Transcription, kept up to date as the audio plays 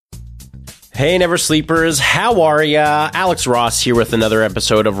Hey, Never Sleepers, how are ya? Alex Ross here with another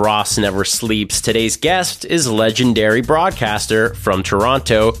episode of Ross Never Sleeps. Today's guest is legendary broadcaster from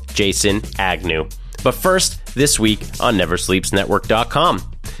Toronto, Jason Agnew. But first, this week on NeverSleepsNetwork.com.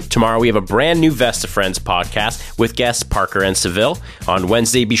 Tomorrow we have a brand new Vesta Friends podcast with guests Parker and Seville. On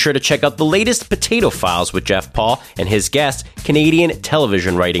Wednesday, be sure to check out the latest Potato Files with Jeff Paul and his guest, Canadian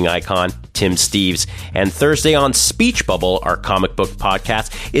television writing icon Tim Steeves. And Thursday on Speech Bubble, our comic book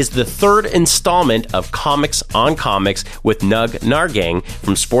podcast, is the third installment of Comics on Comics with Nug Nargang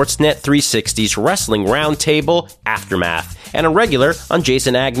from Sportsnet 360's Wrestling Roundtable Aftermath, and a regular on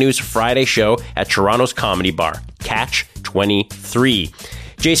Jason Agnew's Friday show at Toronto's Comedy Bar, Catch 23.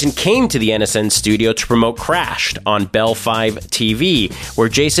 Jason came to the NSN studio to promote Crashed on Bell 5 TV, where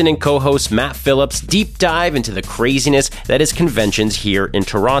Jason and co-host Matt Phillips deep dive into the craziness that is conventions here in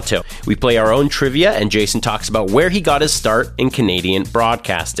Toronto. We play our own trivia, and Jason talks about where he got his start in Canadian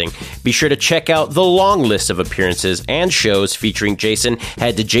broadcasting. Be sure to check out the long list of appearances and shows featuring Jason.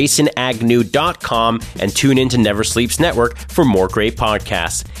 Head to jasonagnew.com and tune in to Never Sleeps Network for more great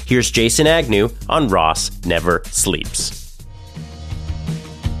podcasts. Here's Jason Agnew on Ross Never Sleeps.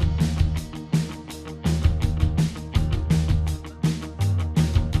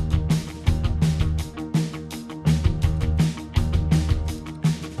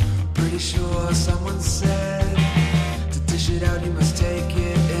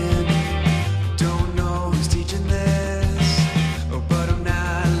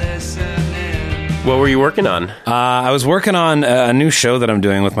 What were you working on? I was working on a new show that I'm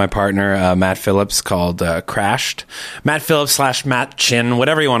doing with my partner, Matt Phillips, called Crashed. Matt Phillips / Matt Chin,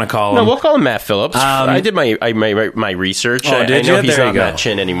 whatever you want to call him. No, we'll call him Matt Phillips. I did my research. Oh, did I know you? He's there not you go. Matt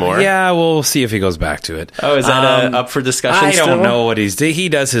Chin anymore. Yeah, we'll see if he goes back to it. Oh, is that up for discussion I still? don't know what he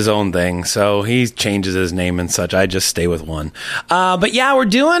does his own thing, so he changes his name and such. I just stay with one. But yeah, we're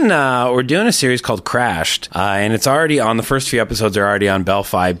doing a series called Crashed, and it's already on. The first few episodes are already on Bell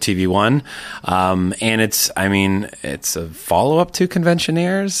 5 TV1, and it's a follow-up to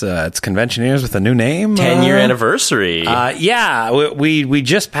Conventioneers. It's Conventioneers with a new name. 10-year anniversary. Yeah, we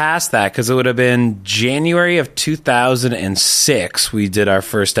just passed that because it would have been January of 2006. We did our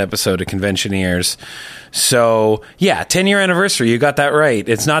first episode of Conventioneers. So yeah, 10-year anniversary. You got that right.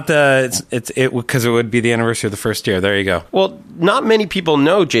 It's not because it would be the anniversary of the first year. There you go. Well, not many people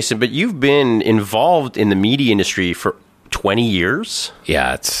know, Jason, but you've been involved in the media industry for 20 years?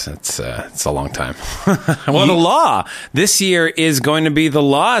 Yeah, it's a long time. Well, the Law. This year is going to be the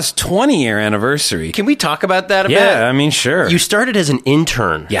Law's 20-year anniversary. Can we talk about that a bit? Yeah, I mean, sure. You started as an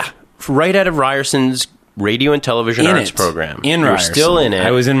intern. Yeah. Right out of Ryerson's radio and television arts program. In You're Ryerson. still in it.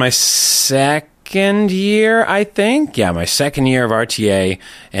 I was in my second year, I think. Yeah, my second year of RTA,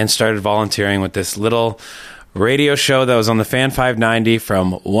 and started volunteering with this little radio show that was on the Fan 590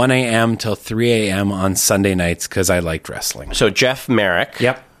 from 1 a.m. till 3 a.m. on Sunday nights because I liked wrestling. So Jeff Merrick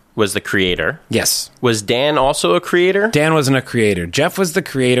was the creator. Yes. Was Dan also a creator? Dan wasn't a creator. Jeff was the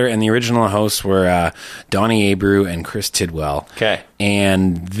creator, and the original hosts were Donnie Abreu and Chris Tidwell. Okay.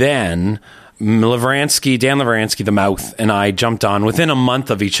 And then Dan Lavransky, the Mouth, and I jumped on within a month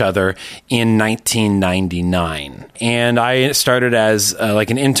of each other in 1999. And I started as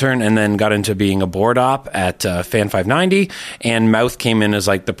like an intern and then got into being a board op at Fan 590. And Mouth came in as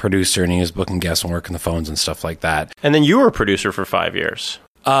like the producer, and he was booking guests and working the phones and stuff like that. And then you were a producer for 5 years.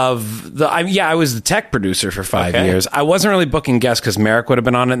 I was the tech producer for 5 years. I wasn't really booking guests because Merrick would have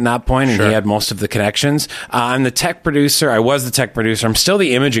been on it at that point, and he had most of the connections. I'm the tech producer. I was the tech producer. I'm still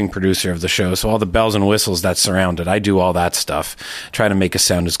the imaging producer of the show, so all the bells and whistles that surround it. I do all that stuff, try to make it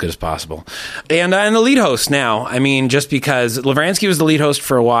sound as good as possible. And I'm the lead host now. I mean, just because Lavransky was the lead host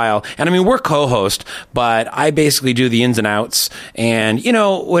for a while, and I mean, we're co-host, but I basically do the ins and outs. And, you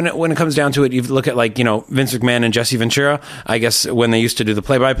know, when it comes down to it, you look at, like, you know, Vince McMahon and Jesse Ventura. I guess when they used to do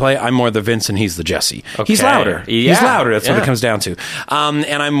the play-by-play, I'm more the Vince and he's the Jesse. Okay. He's louder. Yeah. He's louder. That's what it comes down to.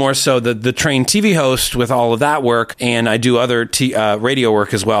 And I'm more so the trained TV host with all of that work, and I do other radio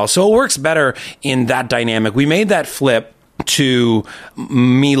work as well. So it works better in that dynamic. We made that flip to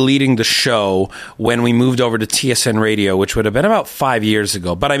me leading the show when we moved over to TSN Radio, which would have been about 5 years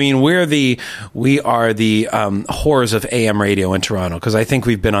ago. But I mean, we are the whores of AM radio in Toronto, because I think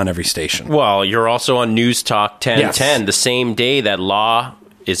we've been on every station. Well, you're also on News Talk 1010 the same day that Law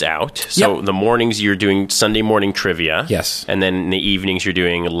is out. So the mornings you're doing Sunday morning trivia. Yes. And then in the evenings you're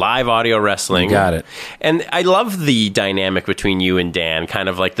doing live audio wrestling. You got it. And I love the dynamic between you and Dan, kind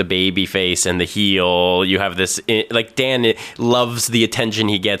of like the baby face and the heel. You have this, like Dan loves the attention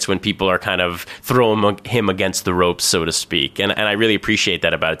he gets when people are kind of throwing him against the ropes, so to speak. And I really appreciate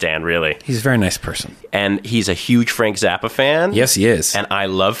that about Dan, really. He's a very nice person. And he's a huge Frank Zappa fan. Yes, he is. And I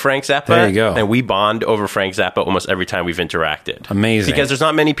love Frank Zappa. There you go. And we bond over Frank Zappa almost every time we've interacted. Amazing. Because there's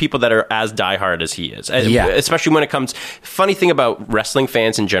not many people that are as diehard as he is. Yeah. Especially when it comes... Funny thing about wrestling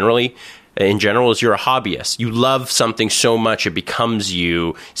fans in general is you're a hobbyist. You love something so much it becomes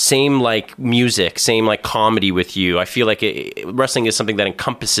you. Same like music, same like comedy with you. I feel like wrestling is something that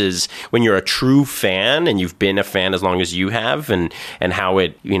encompasses when you're a true fan and you've been a fan as long as you have, and how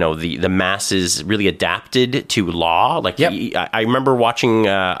it, the masses really adapted to Law. Like I remember watching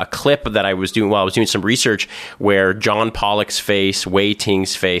a clip that I was doing while I was doing some research where John Pollock's face, Wei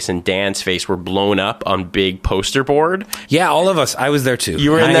Ting's face, and Dan's face were blown up on big poster board. Yeah, all of us. I was there too.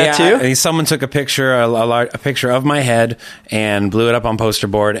 You were in that too? Someone took a picture, a picture of my head, and blew it up on poster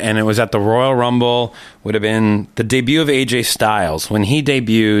board, and it was at the Royal Rumble. Would have been the debut of AJ Styles. When he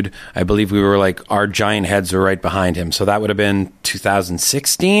debuted, I believe we were like, our giant heads were right behind him. So that would have been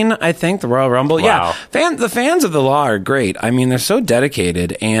 2016, I think, the Royal Rumble. Wow. Yeah, the fans of the Law are great. I mean, they're so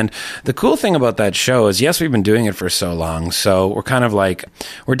dedicated. And the cool thing about that show is, yes, we've been doing it for so long. So we're kind of like,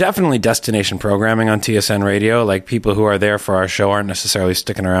 we're definitely destination programming on TSN Radio. Like, people who are there for our show aren't necessarily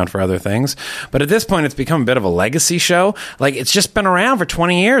sticking around for other things. But at this point, it's become a bit of a legacy show. Like, it's just been around for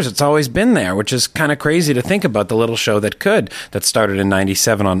 20 years. It's always been there, which is kind of crazy to think about. The little show that started in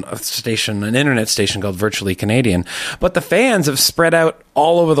 97 on an internet station called Virtually Canadian. But the fans have spread out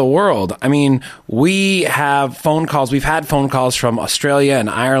all over the world. I mean, we have phone calls. We've had phone calls from Australia and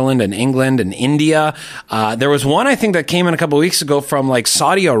Ireland and England and India. There was one, I think, that came in a couple of weeks ago from like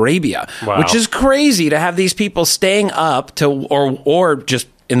Saudi Arabia, which is crazy to have these people staying up to, or just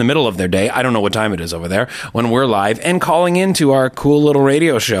in the middle of their day. I don't know what time it is over there when we're live, and calling into our cool little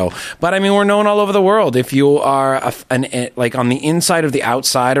radio show. But I mean, we're known all over the world. If you are like on the inside of the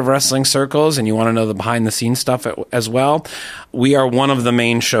outside of wrestling circles and you want to know the behind the scenes stuff as well, we are one of the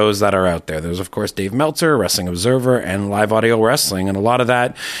main shows that are out there. There's, of course, Dave Meltzer, Wrestling Observer, and Live Audio Wrestling. And a lot of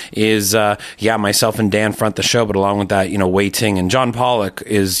that is, myself and Dan front the show, but along with that, Wei Ting and John Pollock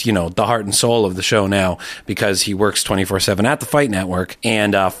is, the heart and soul of the show now, because he works 24/7 at the Fight Network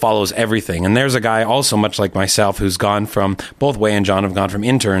and follows everything. And there's a guy also, much like myself, who's gone from, both Wei and John have gone from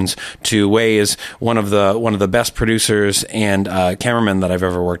interns to Wei is one of the best producers and cameramen that I've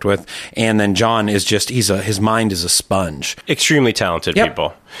ever worked with. And then John is just, his mind is a sponge. Extremely talented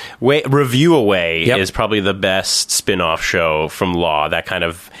people. Review Away is probably the best spin-off show from Law. That kind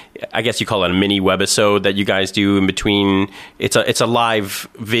of, I guess you call it a mini webisode that you guys do in between. It's a live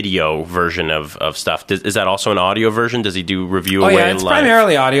video version of stuff. Is that also an audio version? Does he do Review Away live? It's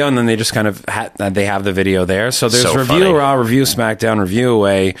primarily audio, and then they just kind of they have the video there. So there's Review Raw, Review SmackDown, Review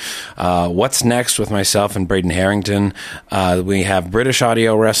Away. What's Next with myself and Braden Harrington. We have British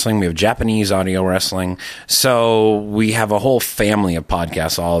audio wrestling. We have Japanese audio wrestling. So we have a whole family of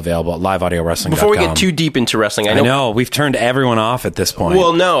podcasts all available at liveaudiowrestling.com. Before we get too deep into wrestling, I know we've turned everyone off at this point.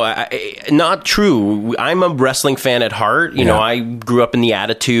 Well, no, not true. I'm a wrestling fan at heart. You know, I grew up in the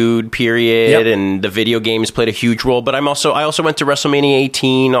Attitude period, and the video games played a huge role. But I also went to WrestleMania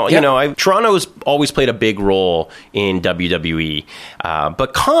 18. You know, Toronto's always played a big role in WWE.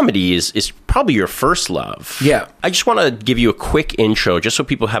 But comedy is probably your first love. Yeah. I just want to give you a quick intro, just so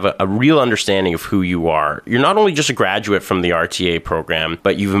people have a real understanding of who you are. You're not only just a graduate from the RTA program,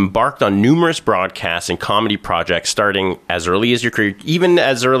 but you've embarked on numerous broadcasts and comedy projects starting as early as your career, even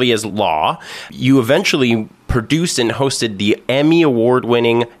as early as Law. You eventually produced and hosted the Emmy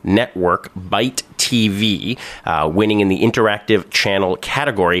Award-winning network Bite TV, winning in the interactive channel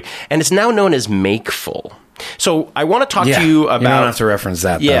category, and it's now known as Makeful. So I want to talk to you about... You don't have to reference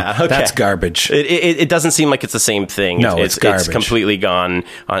that, though. Yeah, okay. That's garbage. It doesn't seem like it's the same thing. No, it's garbage. It's completely gone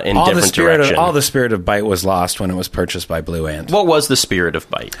in different direction. All the spirit of Bite was lost when it was purchased by Blue Ant. What was the spirit of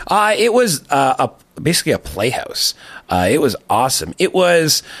Bite? It was basically a playhouse. It was awesome. It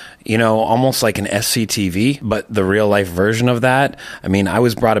was... almost like an SCTV, but the real life version of that. I mean, I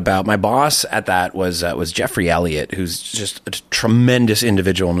was brought about. My boss at that was Jeffrey Elliott, who's just a tremendous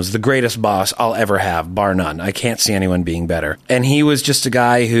individual and was the greatest boss I'll ever have, bar none. I can't see anyone being better. And he was just a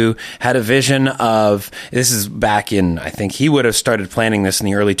guy who had a vision of, this is back in, I think he would have started planning this in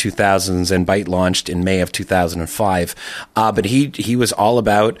the early 2000s, and Bite launched in May of 2005. But he was all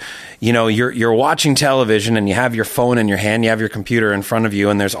about, you're watching watching television and you have your phone in your hand, you have your computer in front of you,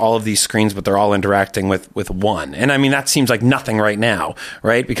 and there's all of these screens, but they're all interacting with one. And I mean, that seems like nothing right now,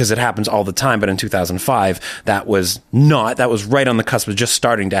 right? Because it happens all the time. But in 2005, that was right on the cusp of just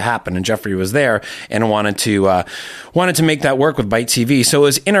starting to happen. And Jeffrey was there and wanted to make that work with Byte TV. So it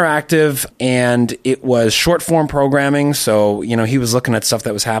was interactive and it was short form programming. So, he was looking at stuff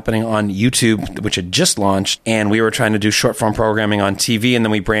that was happening on YouTube, which had just launched, and we were trying to do short form programming on TV. And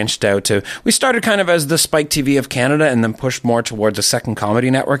then we branched out we started kind of as the Spike TV of Canada and then pushed more towards a second comedy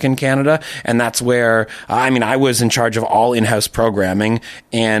network in Canada. And that's where, I was in charge of all in-house programming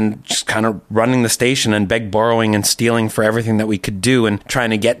and just kind of running the station and borrowing and stealing for everything that we could do and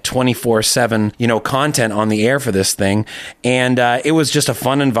trying to get 24/7, content on the air for this thing. And it was just a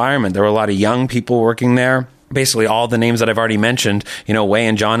fun environment. There were a lot of young people working there. Basically all the names that I've already mentioned, Way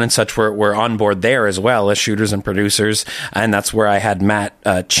and John and such were on board there as well as shooters and producers. And that's where I had Matt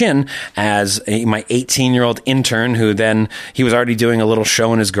Chin as my 18-year-old intern, who then he was already doing a little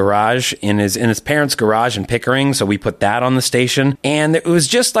show in his garage, in his parents' garage in Pickering. So we put that on the station. And it was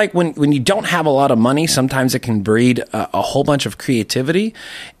just like when you don't have a lot of money, sometimes it can breed a whole bunch of creativity.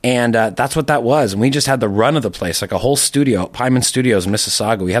 And that's what that was. And we just had the run of the place, like a whole studio, Pyman Studios in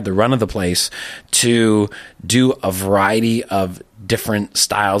Mississauga. We had the run of the place to do a variety of different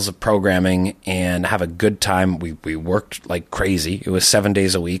styles of programming and have a good time. We worked like crazy. It was 7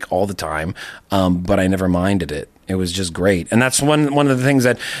 days a week all the time, but I never minded it. It was just great. And that's one of the things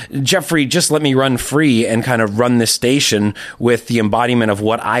that Jeffrey just let me run free and kind of run this station with the embodiment of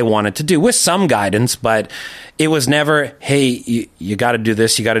what I wanted to do, with some guidance, but it was never, hey, you got to do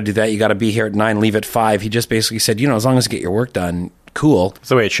this, you got to do that, you got to be here at 9, leave at 5. He just basically said, as long as you get your work done, cool. That's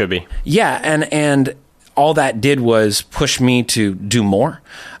the way it should be. Yeah, and all that did was push me to do more.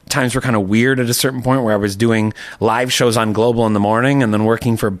 Times were kind of weird at a certain point where I was doing live shows on Global in the morning and then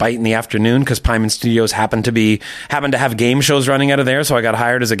working for Byte in the afternoon because Pyman Studios happened to have game shows running out of there. So I got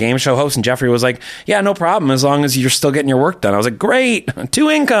hired as a game show host, and Jeffrey was like, yeah, no problem, as long as you're still getting your work done. I was like, great, 2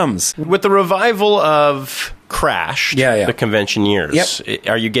 incomes. With the revival of Crashed, the convention years,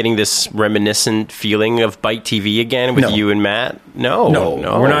 are you getting this reminiscent feeling of Byte TV again with you and Matt? No.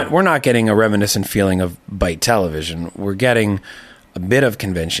 We're not getting a reminiscent feeling of Byte television. We're getting a bit of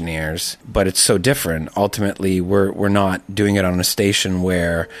conventioneers, but it's so different. Ultimately, we're not doing it on a station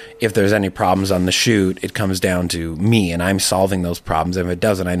where if there's any problems on the shoot, it comes down to me and I'm solving those problems. And if it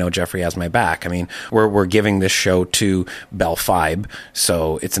doesn't, I know Jeffrey has my back. I mean, we're giving this show to Bell Fibe,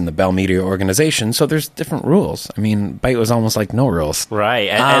 so it's in the Bell Media organization. So there's different rules. I mean, Byte was almost like no rules. Right.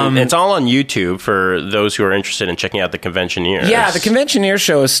 And it's all on YouTube for those who are interested in checking out the Conventioneers. Yeah, the Conventioneers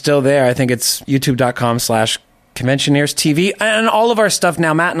show is still there. I think it's youtube.com/Conventioneers TV, and all of our stuff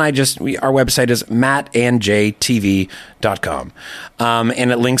now. Matt and I our website is mattandjtv.com.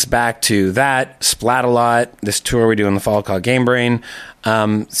 And it links back to that, Splat-A-Lot, this tour we do in the fall called Game Brain.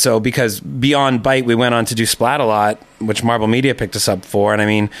 So because beyond Byte, we went on to do Splat-A-Lot, which Marble Media picked us up for. And I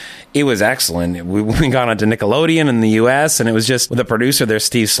mean, it was excellent. We got on to Nickelodeon in the US, and it was just the producer there,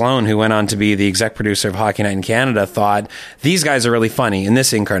 Steve Sloan, who went on to be the exec producer of Hockey Night in Canada, thought these guys are really funny in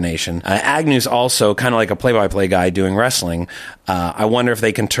this incarnation. Agnew's also kind of like a play-by-play guy doing wrestling. I wonder if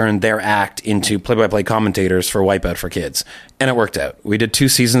they can turn their act into play-by-play commentators for Wipeout for Kids. And it worked out. We did 2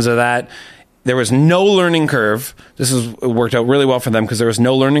 seasons of that. There was no learning curve. It worked out really well for them because there was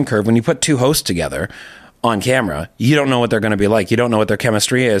no learning curve. When you put 2 hosts together on camera, you don't know what they're going to be like. You don't know what their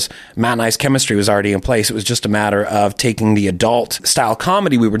chemistry is. Matt and I's chemistry was already in place. It was just a matter of taking the adult-style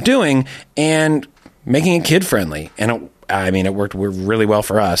comedy we were doing and making it kid-friendly. And it worked really well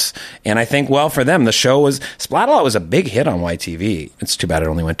for us. And I think well for them. The show Splat-A-Lot was a big hit on YTV. It's too bad it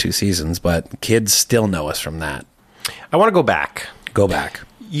only went 2 seasons, but kids still know us from that. I want to go back. Go back.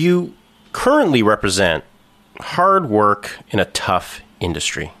 You currently represent hard work in a tough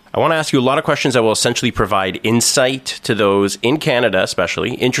industry. I want to ask you a lot of questions that will essentially provide insight to those in Canada,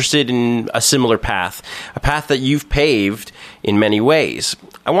 especially, interested in a similar path, a path that you've paved in many ways.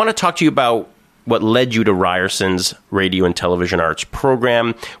 I want to talk to you about what led you to Ryerson's Radio and Television Arts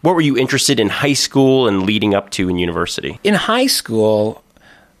program. What were you interested in high school and leading up to in university? In high school,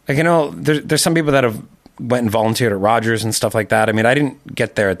 there's some people that have went and volunteered at Rogers and stuff like that. I mean, I didn't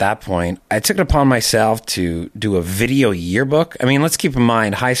get there at that point. I took it upon myself to do a video yearbook. I mean, let's keep in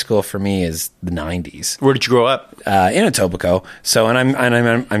mind, high school for me is the 90s. Where did you grow up? In Etobicoke. So, and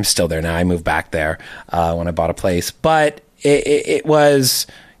I'm still there now. I moved back there when I bought a place. But it was,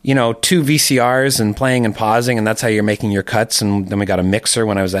 2 VCRs and playing and pausing, and that's how you're making your cuts. And then we got a mixer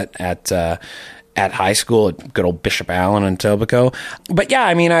when I was at high school at good old Bishop Allen in Etobicoke. But yeah,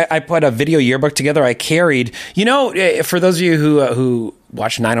 I mean, I put a video yearbook together. I carried, for those of you who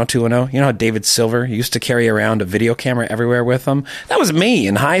watch 90210? You know how David Silver used to carry around a video camera everywhere with him? That was me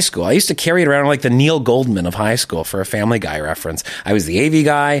in high school. I used to carry it around like the Neil Goldman of high school for a Family Guy reference. I was the AV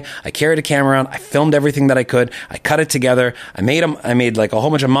guy. I carried a camera around. I filmed everything that I could. I cut it together. I made like a whole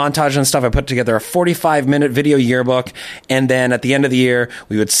bunch of montage and stuff. I put together a 45-minute video yearbook. And then at the end of the year,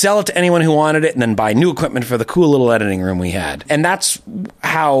 we would sell it to anyone who wanted it and then buy new equipment for the cool little editing room we had. And that's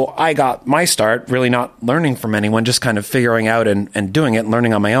how I got my start, really not learning from anyone, just kind of figuring out and doing it and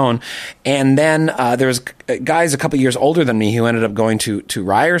learning on my own. And then there was guys a couple years older than me who ended up going to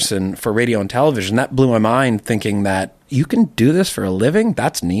Ryerson for radio and television. That blew my mind, thinking that you can do this for a living?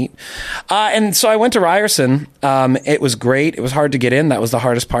 That's neat. And so I went to Ryerson. It was great. It was hard to get in. That was the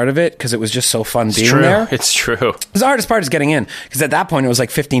hardest part of it because it was just so fun being there. It's true. The hardest part is getting in because at that point it was like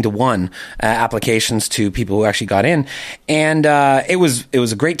 15-1 applications to people who actually got in. And it was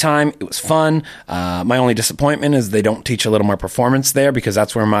a great time. It was fun. My only disappointment is they don't teach a little more performance there because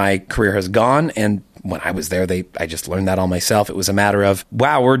that's where my career has gone. And when I was there, I just learned that all myself. It was a matter of,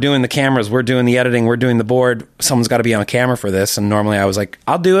 wow, we're doing the cameras, we're doing the editing, we're doing the board. Someone's got to be on camera for this. And normally I was like,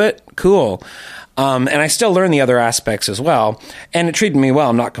 I'll do it. Cool. And I still learn the other aspects as well. And it treated me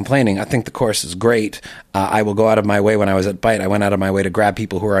well. I'm not complaining. I think the course is great. I will go out of my way. When I was at Byte, I went out of my way to grab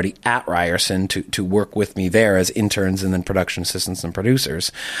people who were already at Ryerson to work with me there as interns and then production assistants and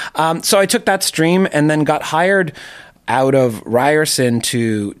producers. So I took that stream and then got hired out of Ryerson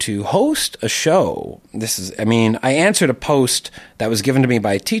to host a show. I answered a post that was given to me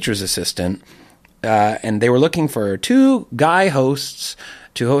by a teacher's assistant, and they were looking for 2 guy hosts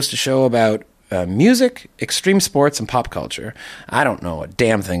to host a show about music, extreme sports, and pop culture. I don't know a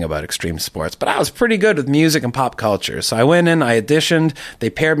damn thing about extreme sports, but I was pretty good with music and pop culture. So I went in, I auditioned, they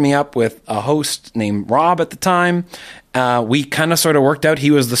paired me up with a host named Rob at the time. We kind of sort of worked out.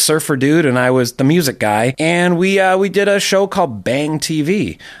 He was the surfer dude and I was the music guy. And we did a show called Bang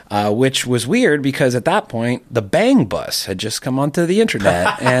TV, which was weird because at that point, the Bang Bus had just come onto the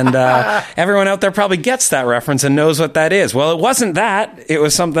internet. And everyone out there probably gets that reference and knows what that is. Well, it wasn't that. It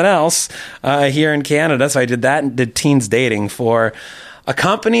was something else here in Canada. So I did that and did Teens Dating for a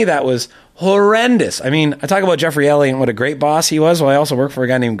company that was horrendous. I mean, I talk about Jeffrey Elliott and what a great boss he was. Well, I also worked for a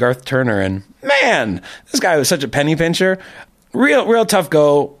guy named Garth Turner, and man, this guy was such a penny pincher. Real tough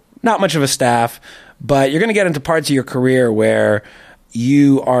go, not much of a staff, but you're going to get into parts of your career where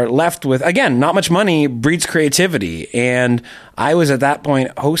you are left with, again, not much money breeds creativity. And I was at that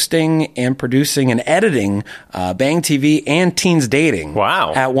point hosting and producing and editing Bang TV and Teens Dating.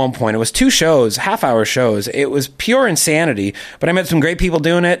 Wow. At one point. It was 2 shows, half-hour shows. It was pure insanity, but I met some great people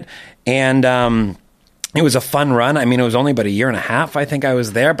doing it. And it was a fun run. I mean, it was only about a year and a half, I think I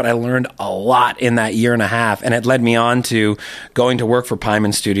was there, but I learned a lot in that year and a half. And it led me on to going to work for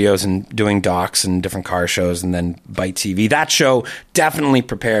Pyman Studios and doing docs and different car shows and then Byte TV. That show definitely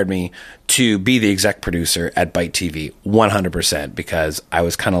prepared me to be the exec producer at Byte TV, 100%, because I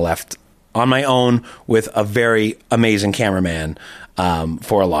was kind of left on my own with a very amazing cameraman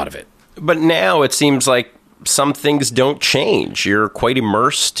for a lot of it. But now it seems like some things don't change. You're quite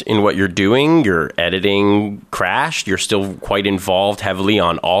immersed in what you're doing. Your editing crashed. You're still quite involved heavily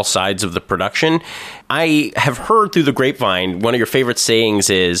on all sides of the production. I have heard through the grapevine, one of your favorite sayings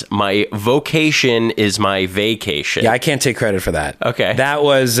is, my vocation is my vacation. Yeah, I can't take credit for that. Okay. That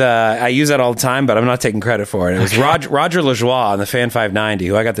was, I use that all the time, but I'm not taking credit for it. It was Roger Lajoie on the Fan 590,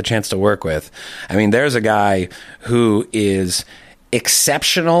 who I got the chance to work with. I mean, there's a guy who is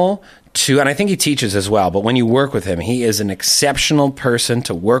exceptional and I think he teaches as well, but when you work with him, he is an exceptional person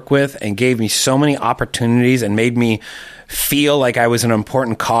to work with and gave me so many opportunities and made me feel like I was an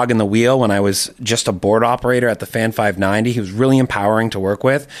important cog in the wheel when I was just a board operator at the Fan 590. He was really empowering to work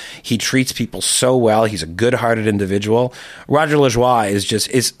with. He treats people so well. He's a good-hearted individual. Roger Lajoie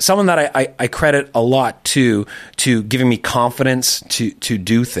is someone that I credit a lot to giving me confidence to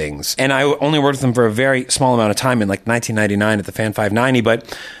do things. And I only worked with him for a very small amount of time in like 1999 at the Fan 590,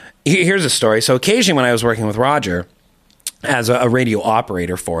 but here's a story. So occasionally when I was working with Roger as a radio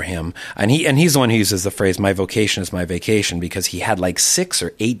operator for him, and he's the one who uses the phrase, my vocation is my vacation, because he had like 6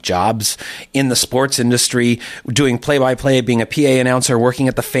 or 8 jobs in the sports industry, doing play-by-play, being a PA announcer, working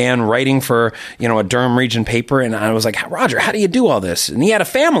at the Fan, writing for, a Durham region paper. And I was like, Roger, how do you do all this? And he had a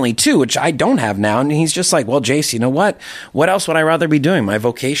family too, which I don't have now. And he's just like, well, Jace, you know what? What else would I rather be doing? My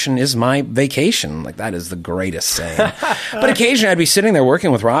vocation is my vacation. Like, that is the greatest saying. But occasionally I'd be sitting there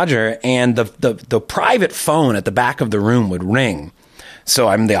working with Roger, and the private phone at the back of the room would ring. So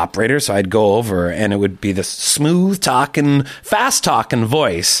I'm the operator, so I'd go over, and it would be this smooth-talking, fast-talking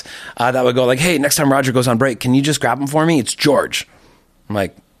voice that would go like, hey, next time Roger goes on break, can you just grab him for me? It's George. I'm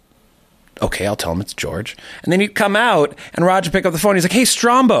like, okay, I'll tell him it's George. And then he'd come out, and Roger would pick up the phone. He's like, hey,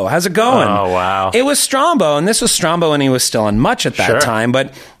 Strombo, how's it going? Oh, wow. It was Strombo, and this was Strombo, and he was still on Much at that time,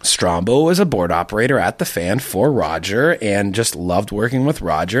 but Strombo was a board operator at The Fan for Roger, and just loved working with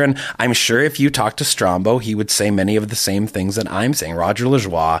Roger. And I'm sure if you talk to Strombo, he would say many of the same things that I'm saying. Roger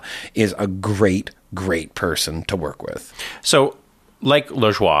Lajoie is a great person to work with. So, like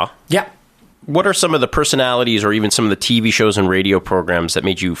Lajoie. Yeah. What are some of the personalities or even some of the TV shows and radio programs that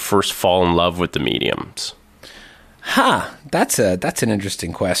made you first fall in love with the mediums? That's an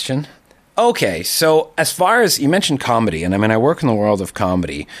interesting question. Okay, so as far as you mentioned comedy, and I mean, I work in the world of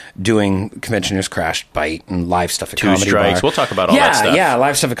comedy, doing Conventioneers Crashed, Bite, and live stuff at Two Comedy Strikes. Bar. We'll talk about all that stuff. Yeah,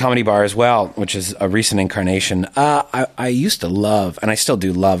 live stuff at Comedy Bar as well, which is a recent incarnation. I used to love, and I still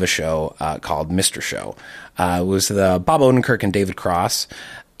do love, a show called Mr. Show. It was the Bob Odenkirk and David Cross.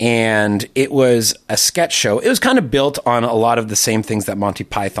 And it was a sketch show. It was kind of built on a lot of the same things that Monty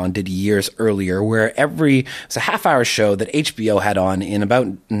Python did years earlier, where it's a half-hour show that HBO had on in about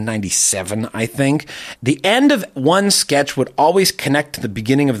 97, I think. The end of one sketch would always connect to the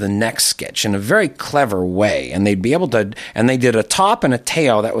beginning of the next sketch in a very clever way. And they'd be able to, and they did a top and a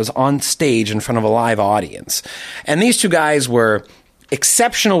tail that was on stage in front of a live audience. And these two guys were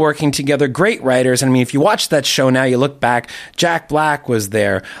exceptional working together, great writers. And I mean, if you watch that show now, you look back, Jack Black was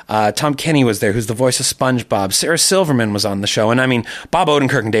there, Tom Kenny was there, who's the voice of SpongeBob, Sarah Silverman was on the show, and I mean, Bob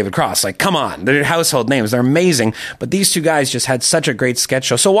Odenkirk and David Cross, like, come on, they're household names, they're amazing, but these two guys just had such a great sketch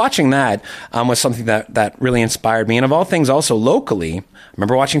show. So watching that was something that really inspired me. And of all things, also locally, I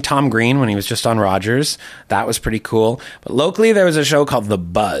remember watching Tom Green when he was just on Rogers. That was pretty cool. But locally, there was a show called The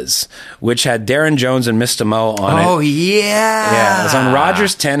Buzz, which had Darren Jones and Mr. Mo on it. Oh, yeah. Yeah, it was on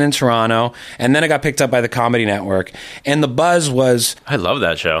Rogers 10 in Toronto, and then it got picked up by the Comedy Network. And The Buzz was... I love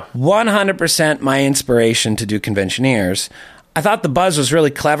that show. 100% my inspiration to do Conventioneers. I thought The Buzz was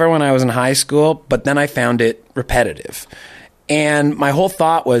really clever when I was in high school, but then I found it repetitive. And my whole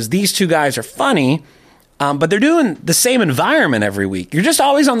thought was, these two guys are funny, but they're doing the same environment every week. You're just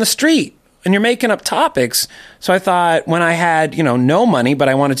always on the street, and you're making up topics. So I thought, when I had, no money, but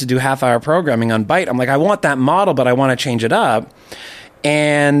I wanted to do half-hour programming on Bite, I'm like, I want that model, but I want to change it up.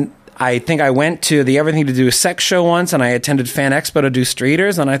 And I think I went to the Everything to Do Sex show once, and I attended Fan Expo to do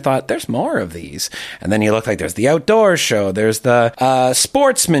Streeters, and I thought, there's more of these. And then you look like there's the Outdoors show, there's the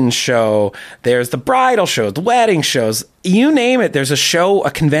Sportsman show, there's the bridal shows, the wedding shows, you name it, there's a show, a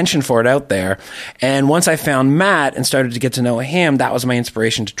convention for it out there. And once I found Matt and started to get to know him, that was my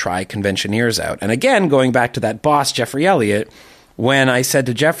inspiration to try Conventioneers out. And again, going back to that boss, Jeffrey Elliott, when I said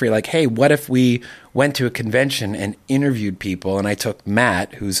to Jeffrey, like, hey, what if we went to a convention and interviewed people, and I took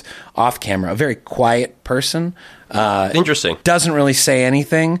Matt, who's off camera, a very quiet person. Interesting. Doesn't really say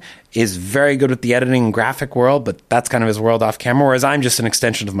anything, is very good with the editing and graphic world, but that's kind of his world off camera, whereas I'm just an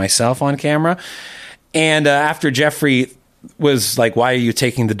extension of myself on camera. And after Jeffrey was like, why are you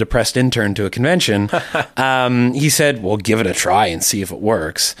taking the depressed intern to a convention? He said, well, give it a try and see if it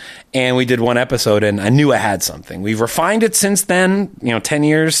works. And we did one episode, and I knew I had something. We've refined it since then, 10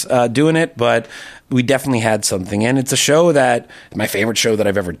 years doing it, but we definitely had something. And it's a show my favorite show that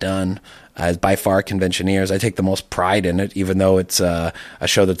I've ever done. Is by far Conventioneers. I take the most pride in it, even though it's a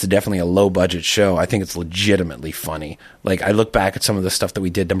show that's definitely a low-budget show. I think it's legitimately funny. Like, I look back at some of the stuff that we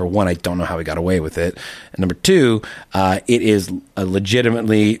did. Number one, I don't know how we got away with it. And number two, it is a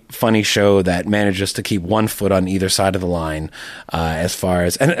legitimately funny show that manages to keep one foot on either side of the line as far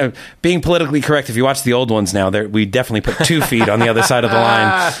as... And being politically correct, if you watch the old ones now, we definitely put 2 feet on the other side of the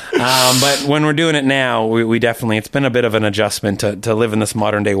line. But when we're doing it now, we definitely... It's been a bit of an adjustment to live in this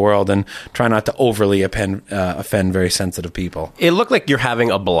modern-day world and try not to overly offend very sensitive people. It looked like you're having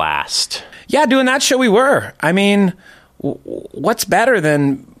a blast. Yeah, doing that show we were. I mean, what's better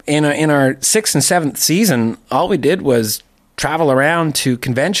than in our 6th and 7th season, all we did was travel around to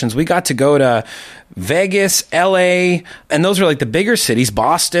conventions. We got to go to Vegas, LA, and those were like the bigger cities,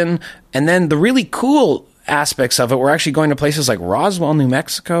 Boston, and then the really cool aspects of it, we're actually going to places like Roswell, New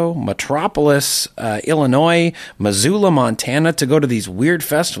Mexico, Metropolis, Illinois, Missoula, Montana, to go to these weird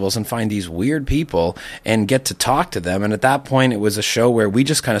festivals and find these weird people and get to talk to them. And at that point, it was a show where we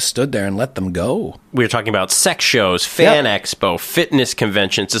just kind of stood there and let them go. We were talking about sex shows, Fan Expo, fitness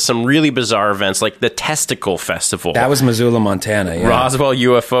conventions, to some really bizarre events like the Testicle Festival. That was Missoula, Montana, yeah. Roswell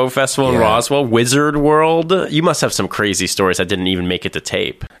UFO Festival in Roswell, Wizard World. You must have some crazy stories that didn't even make it to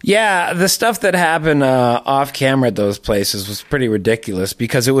tape. Yeah, the stuff that happened off camera at those places was pretty ridiculous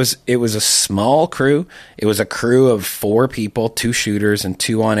because it was a small crew. It was a crew of 4 people, 2 shooters and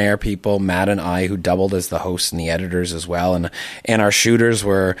 2 on-air people, Matt and I, who doubled as the hosts and the editors as well. And our shooters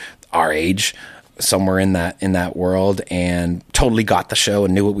were our age, somewhere in that world, and totally got the show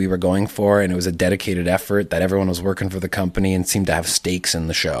and knew what we were going for. And it was a dedicated effort that everyone was working for the company and seemed to have stakes in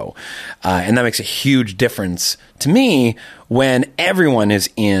the show. And that makes a huge difference to me when everyone is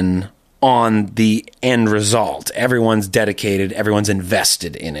in on the end result. Everyone's dedicated, everyone's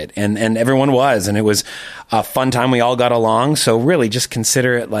invested in it, and everyone was, and it was a fun time. We all got along. So really just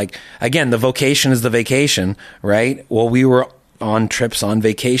consider it like, again, the vocation is the vacation, right? Well, we were on trips on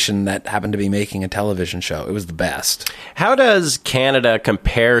vacation that happened to be making a television show. It was the best. How does Canada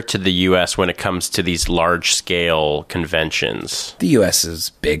compare to the US when it comes to these large scale conventions? The US is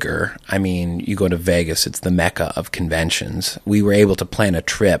bigger. I mean, you go to Vegas, it's the mecca of conventions. We were able to plan a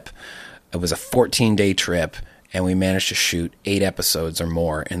trip. It was a 14-day trip, and we managed to shoot 8 episodes or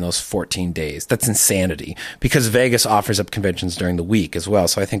more in those 14 days. That's insanity, because Vegas offers up conventions during the week as well.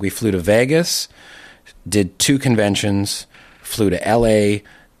 So I think we flew to Vegas, did 2 conventions, flew to LA,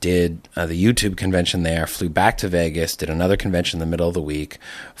 did the YouTube convention there, flew back to Vegas, did another convention in the middle of the week,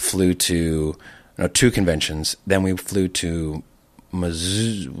 flew to 2 conventions. Then we flew to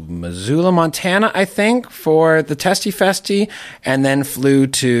Missoula, Montana, I think, for the Testy Festy, and then flew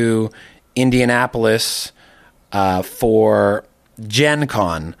to Indianapolis for Gen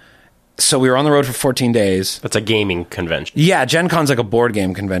Con. So we were on the road for 14 days. That's a gaming convention. Yeah, Gen Con's like a board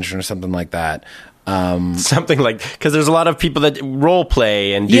game convention or something like that. Something like, because there's a lot of people that role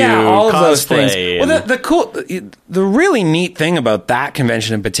play and do all of those things. and... Well, the really neat thing about that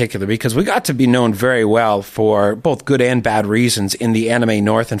convention in particular, because we got to be known very well for both good and bad reasons in the Anime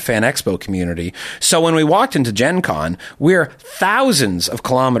North and Fan Expo community. So when we walked into Gen Con, we're thousands of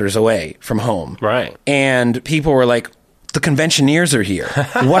kilometers away from home. Right. And people were like, the conventioneers are here.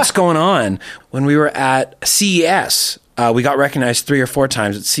 What's going on? When we were at CES, we got recognized 3 or 4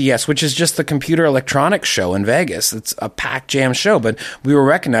 times at CES, which is just the computer electronics show in Vegas. It's a packed jam show, but we were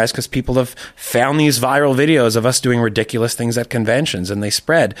recognized because people have found these viral videos of us doing ridiculous things at conventions, and they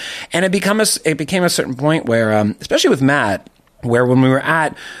spread. And it became a certain point where, especially with Matt, where when we were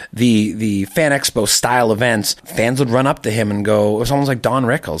at the Fan Expo style events, fans would run up to him and go, it was almost like Don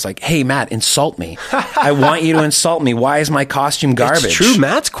Rickles, like, hey, Matt, insult me. I want you to insult me. Why is my costume garbage? It's true.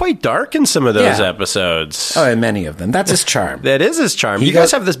 Matt's quite dark in some of those episodes. Oh, and many of them. That's his charm. That is his charm. You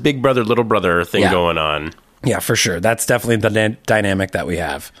guys have this big brother, little brother thing going on. Yeah, for sure. That's definitely the dynamic that we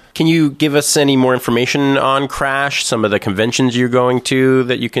have. Can you give us any more information on Crash, some of the conventions you're going to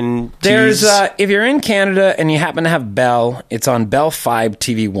that you can tease? There's, if you're in Canada and you happen to have Bell, it's on Bell 5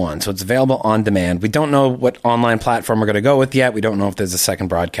 TV1, so it's available on demand. We don't know what online platform we're going to go with yet. We don't know if there's a second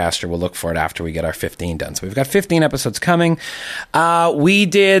broadcaster. We'll look for it after we get our 15 done. So we've got 15 episodes coming. We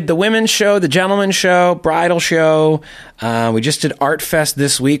did the women's show, the gentleman's show, bridal show. We just did Art Fest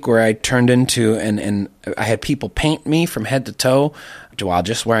this week, where I turned into and I had people paint me from head to toe while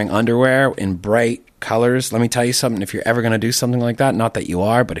just wearing underwear in bright colors. Let me tell you something. If you're ever going to do something like that, not that you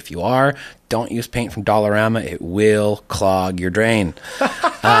are, but if you are, don't use paint from Dollarama. It will clog your drain.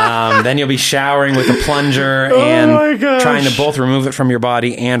 Then you'll be showering with a plunger and trying to both remove it from your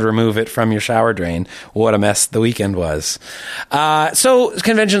body and remove it from your shower drain. What a mess the weekend was. So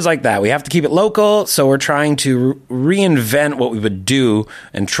conventions like that, we have to keep it local. So we're trying to reinvent what we would do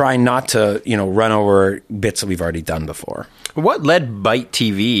and try not to, run over bits that we've already done before. What led Bite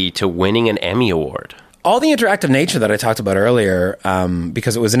TV to winning an Emmy Award? All the interactive nature that I talked about earlier,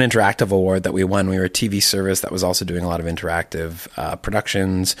 because it was an interactive award that we won. We were a TV service that was also doing a lot of interactive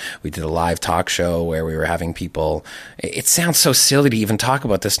productions. We did a live talk show where we were having people. It sounds so silly to even talk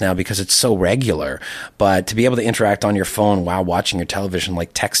about this now because it's so regular, but to be able to interact on your phone while watching your television,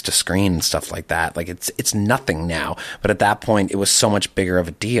 like text to screen and stuff like that, like it's nothing now. But at that point, it was so much bigger of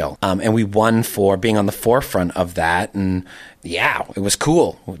a deal. And we won for being on the forefront of that. And yeah, it was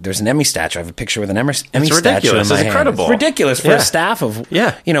cool. There's an Emmy statue. I have a picture with an Emmy statue in my It's incredible. It's ridiculous for a staff of,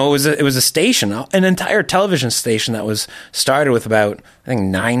 it was a station, an entire television station that was started with about, I think,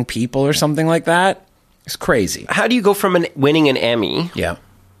 9 people or something like that. It's crazy. How do you go from winning an Emmy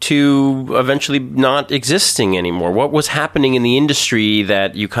to eventually not existing anymore? What was happening in the industry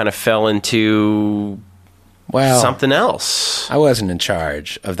that you kind of fell into something else? I wasn't in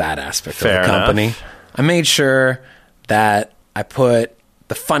charge of that aspect Fair of the company. enough. I made sure that I put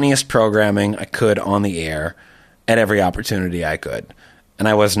the funniest programming I could on the air at every opportunity I could. And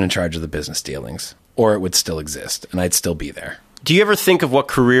I wasn't in charge of the business dealings, or it would still exist, and I'd still be there. Do you ever think of what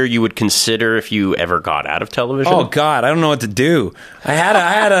career you would consider if you ever got out of television? Oh God, I don't know what to do. I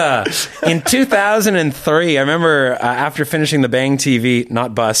had a in 2003. I remember after finishing the Bang TV,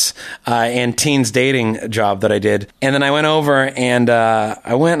 not Bus, and Teens Dating job that I did, and then I went over and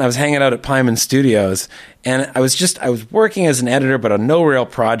I was hanging out at Pyman Studios, and I was working as an editor, but on no real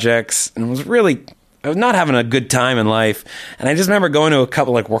projects, and I was not having a good time in life. And I just remember going to a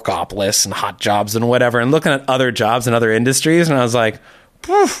couple like Workopolis and Hot Jobs and whatever and looking at other jobs in other industries. And I was like,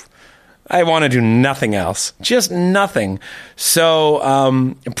 poof, I want to do nothing else. Just nothing. So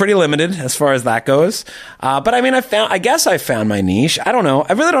I'm pretty limited as far as that goes. But I mean, I guess I found my niche. I don't know.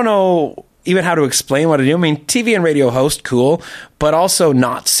 I really don't know even how to explain what I do. I mean, TV and radio host, cool, but also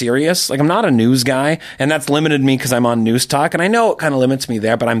not serious. Like, I'm not a news guy, and that's limited me because I'm on News Talk, and I know it kind of limits me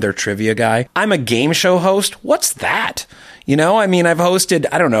there, but I'm their trivia guy. I'm a game show host. What's that? You know, I mean, I've hosted,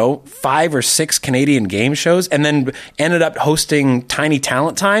 I don't know, 5 or 6 Canadian game shows, and then ended up hosting Tiny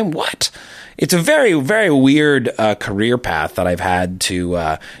Talent Time. What? It's a very, very weird career path that I've had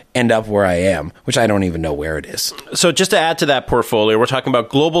to end up where I am, which I don't even know where it is. So just to add to that portfolio, we're talking about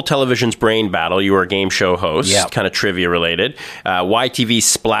Global Television's Brain Battle. You were a game show host, kind of trivia related. YTV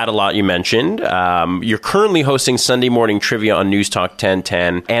Splat a lot, you mentioned. You're currently hosting Sunday morning trivia on News Talk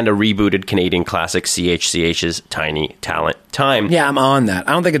 1010 and a rebooted Canadian classic, CHCH's Tiny Talent Time. Yeah, I'm on that.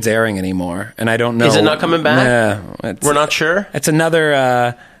 I don't think it's airing anymore, and I don't know. Is it not coming back? Yeah. We're not sure? It's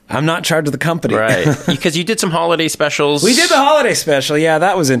another... I'm not in charge of the company. Right. Because you did some holiday specials. We did the holiday special. Yeah,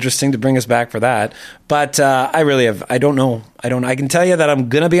 that was interesting to bring us back for that. But I don't know. I can tell you that I'm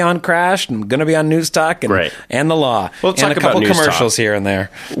going to be on Crash, and I'm going to be on News Talk and The Law. Well, let's and talk a couple about News commercials Talk here and there.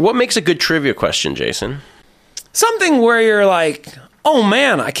 What makes a good trivia question, Jason? Something where you're like, oh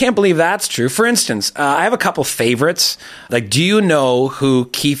man, I can't believe that's true. For instance, I have a couple favorites. Like, do you know who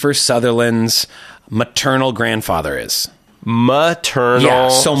Kiefer Sutherland's maternal grandfather is? Maternal. Yeah,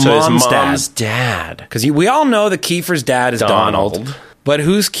 so mom's dad. Because we all know that Kiefer's dad is Donald. But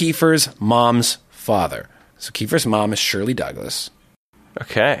who's Kiefer's mom's father? So Kiefer's mom is Shirley Douglas.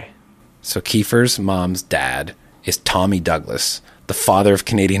 Okay. So Kiefer's mom's dad is Tommy Douglas, the father of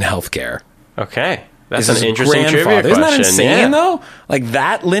Canadian healthcare. Okay. That's an interesting trivia question. Isn't that insane, though? Like,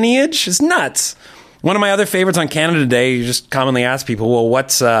 that lineage is nuts. One of my other favorites on Canada Day, you just commonly ask people, well,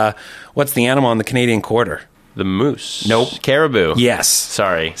 what's the animal on the Canadian quarter? The moose. Nope. Caribou. Yes.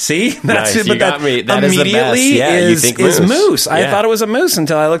 Sorry. See? That's it. But you got me. That immediately is the best. Yeah, you think moose. Is moose. I thought it was a moose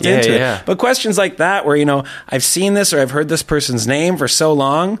until I looked into it. But questions like that where, I've seen this or I've heard this person's name for so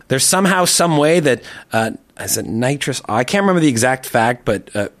long, there's somehow some way that, is it nitrous? I can't remember the exact fact, but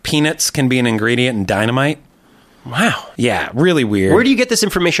peanuts can be an ingredient in dynamite. Wow. Yeah, really weird. Where do you get this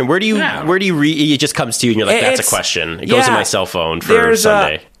information? Where do you read? It just comes to you and you're like, that's a question. It goes in my cell phone for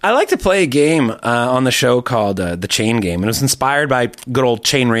Sunday. I like to play a game on the show called The Chain Game. And it was inspired by good old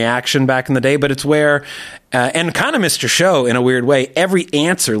Chain Reaction back in the day. But it's where, and kind of Mr. Show in a weird way, every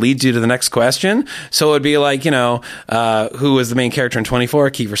answer leads you to the next question. So it would be like, who was the main character in 24?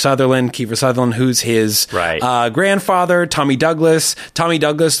 Kiefer Sutherland. Kiefer Sutherland, who's his grandfather? Tommy Douglas. Tommy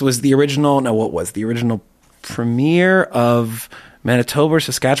Douglas was the original, what was the original premier of Manitoba or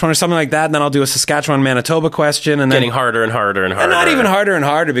Saskatchewan or something like that, and then I'll do a Saskatchewan Manitoba question, and then getting harder and harder and harder. And not even harder and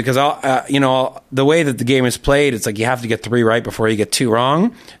harder because the way that the game is played, it's like you have to get 3 right before you get 2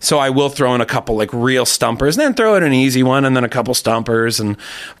 wrong. So I will throw in a couple like real stumpers, and then throw in an easy one, and then a couple stumpers. And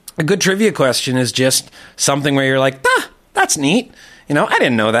a good trivia question is just something where you're like, that's neat. I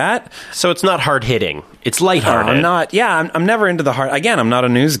didn't know that. So it's not hard hitting. It's lighthearted. I'm not. Yeah, I'm never into the hard. Again, I'm not a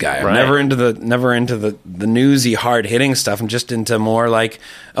news guy. I'm never into the newsy hard hitting stuff. I'm just into more like,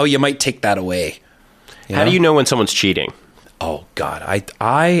 oh, you might take that away. How do you know when someone's cheating? Oh God,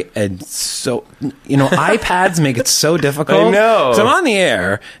 I am so iPads make it so difficult. I know. So I'm on the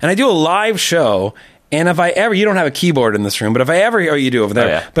air and I do a live show. And if I ever, you don't have a keyboard in this room, but if I ever, you do over there.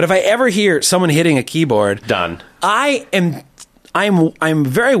 Oh, yeah. But if I ever hear someone hitting a keyboard, done. I'm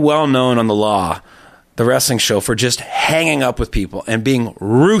very well known on The Law, the wrestling show, for just hanging up with people and being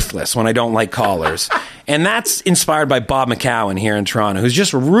ruthless when I don't like callers. And that's inspired by Bob McCowan here in Toronto, who's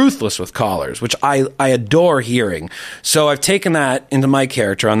just ruthless with callers, which I adore hearing. So I've taken that into my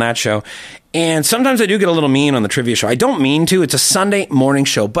character on that show. And sometimes I do get a little mean on the trivia show. I don't mean to. It's a Sunday morning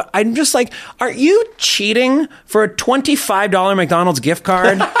show. But I'm just like, are you cheating for a $25 McDonald's gift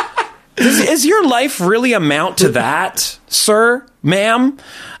card? Is your life really amount to that, sir, ma'am?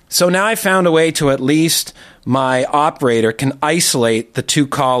 So now I found a way to at least my operator can isolate the 2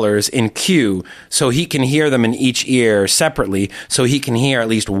 callers in queue so he can hear them in each ear separately so he can hear at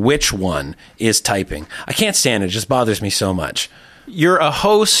least which one is typing. I can't stand it. It just bothers me so much. You're a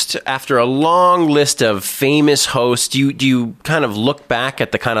host after a long list of famous hosts. Do you kind of look back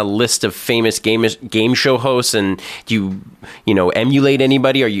at the kind of list of famous game show hosts, and do you emulate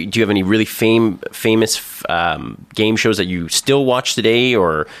anybody? Do you have any really famous game shows that you still watch today,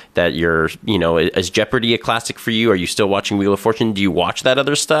 or that is Jeopardy a classic for you? Are you still watching Wheel of Fortune? Do you watch that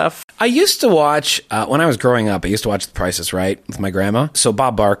other stuff? I used to watch, when I was growing up, I used to watch The Price is Right with my grandma. So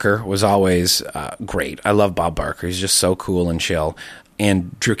Bob Barker was always great. I love Bob Barker. He's just so cool and chill.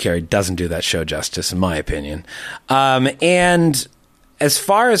 And Drew Carey doesn't do that show justice, in my opinion. And as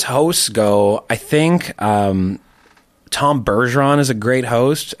far as hosts go, I think Tom Bergeron is a great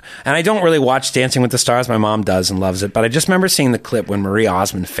host. And I don't really watch Dancing with the Stars. My mom does and loves it. But I just remember seeing the clip when Marie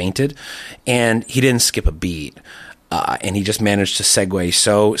Osmond fainted, and he didn't skip a beat. And he just managed to segue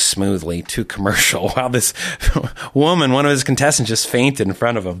so smoothly to commercial while this woman, one of his contestants, just fainted in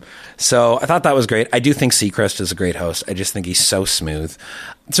front of him. So I thought that was great. I do think Seacrest is a great host. I just think he's so smooth.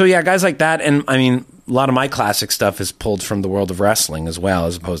 So yeah, guys like that. And I mean, a lot of my classic stuff is pulled from the world of wrestling as well,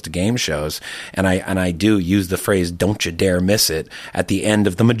 as opposed to game shows. And I do use the phrase, "Don't you dare miss it," at the end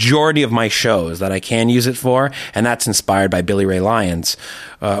of the majority of my shows that I can use it for. And that's inspired by Billy Red Lyons,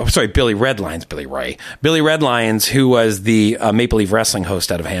 Billy Red Lyons, who was the Maple Leaf Wrestling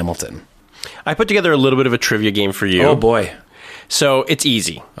host out of Hamilton. I put together a little bit of a trivia game for you. Oh boy. So it's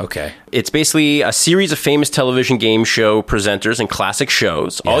easy. Okay. It's basically a series of famous television game show presenters and classic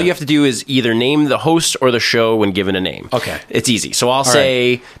shows. Yeah. All you have to do is either name the host or the show when given a name. Okay. It's easy. So I'll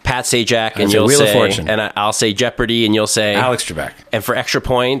say Pat Sajak, and you'll Wheel of say Fortune. And I'll say Jeopardy, and you'll say Alex Trebek. And for extra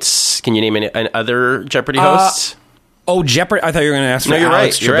points, can you name any other Jeopardy hosts? Oh, Jeopardy! I thought you were going to ask for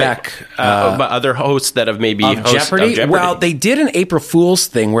Alex Trebek. But other hosts that have maybe hosted Jeopardy? Well, they did an April Fool's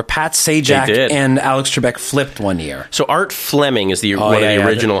thing where Pat Sajak and Alex Trebek flipped one year. So Art Fleming is one of the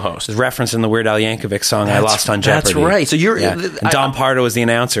original hosts. There's reference in the Weird Al Yankovic song "I Lost on Jeopardy." That's right. So you're Don Pardo was the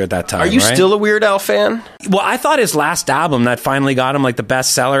announcer at that time. Are you still a Weird Al fan? Well, I thought his last album that finally got him like the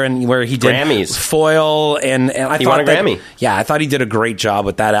bestseller, and where he did Grammys, Foil, and I he thought won a Grammy. Yeah, I thought he did a great job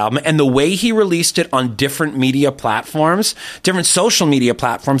with that album, and the way he released it on different media platforms, different social media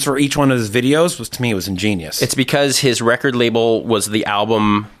platforms for each one of his videos, to me was ingenious. It's because his record label was the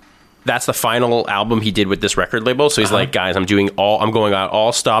album. That's the final album he did with this record label. So he's like, guys, I'm going out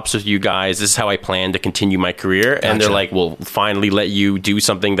all stops with you guys. This is how I plan to continue my career. Gotcha. And they're like, we'll finally let you do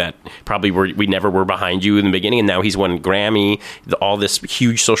something that probably we never were behind you in the beginning. And now he's won Grammy, all this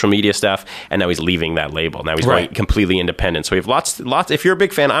huge social media stuff. And now he's leaving that label. Now he's going completely independent. So we have lots. If you're a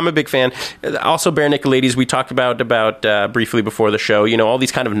big fan, I'm a big fan. Also, Bare Naked Ladies, we talked about briefly before the show, all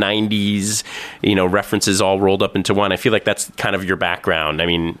these kind of 90s, references all rolled up into one. I feel like that's kind of your background. I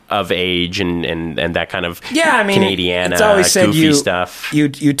mean, of age and that kind of Canadiana, it's always said goofy stuff.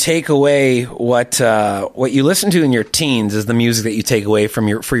 You take away what you listen to in your teens is the music that you take away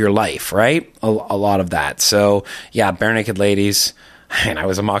for your life, right? A lot of that. So yeah, Bare Naked Ladies. And I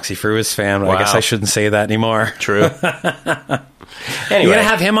was a Moxie Fruis fan, but I guess I shouldn't say that anymore. True. Anyway, you gonna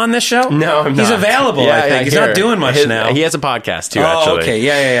have him on this show? No, I'm not. He's available. I think he's not doing much now. He has a podcast too. Actually. Okay,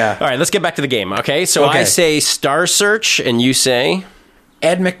 yeah. All right, let's get back to the game. Okay, so I say Star Search, and you say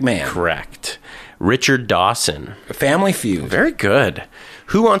Ed McMahon. Correct. Richard Dawson. Family Feud. Very good.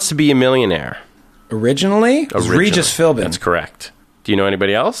 Who Wants to Be a Millionaire? Originally? Regis Philbin. That's correct. Do you know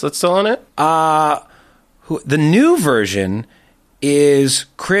anybody else that's still on it? The new version is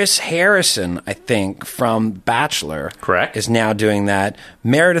Chris Harrison, I think, from Bachelor. Correct. Is now doing that.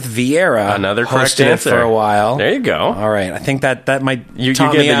 Meredith Vieira. Another correct hosted answer. It for a while. There you go. All right. I think that might you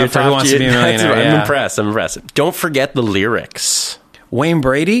top me out for Who Wants to Be a Millionaire. I'm impressed. Don't forget the lyrics. Wayne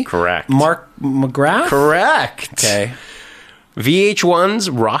Brady? Correct. Mark McGrath? Correct. Okay. VH1's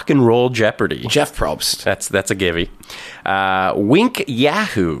Rock and Roll Jeopardy. Jeff Probst. That's a gimme. Wink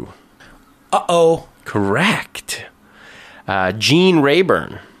Yahoo. Uh-oh. Correct. Gene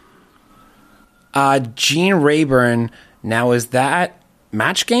Rayburn. Gene Rayburn. Now, is that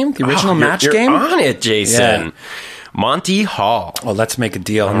Match Game? The original Match Game? You're on it, Jason. Yeah. Monty Hall. Oh, let's make a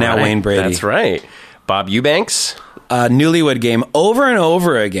deal. All now right. Wayne Brady. That's right. Bob Eubanks. Newlywed Game over and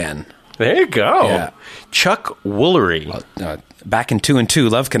over again. There you go. Yeah. Chuck Woolery. Back in 2 and 2,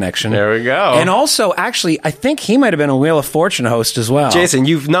 Love Connection. There we go. And also, actually, I think he might have been a Wheel of Fortune host as well. Jason,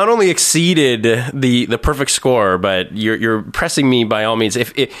 you've not only exceeded the perfect score, but you're pressing me by all means.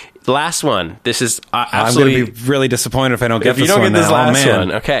 If last one, this is absolutely. I'm going to be really disappointed if I don't get this one. If you don't get this last one,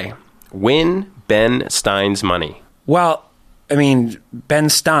 one, okay. Win Ben Stein's money. Well, I mean, Ben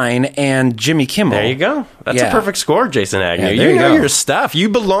Stein and Jimmy Kimmel. There you go. That's a perfect score, Jason Agnew. Yeah, you know your stuff. You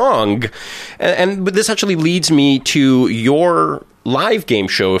belong. But this actually leads me to your live game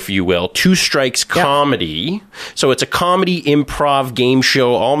show, if you will, Two Strikes Comedy. So it's a comedy improv game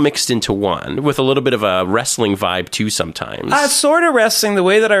show all mixed into one with a little bit of a wrestling vibe too sometimes. Sort of wrestling. The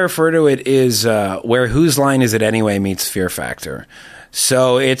way that I refer to it is where Whose Line Is It Anyway meets Fear Factor.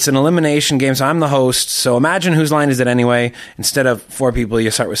 So it's an elimination game. So I'm the host. So imagine Whose Line Is It Anyway? Instead of 4 people,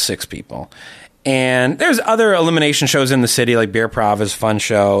 you start with 6 people. And there's other elimination shows in the city, like Beer Prov is a fun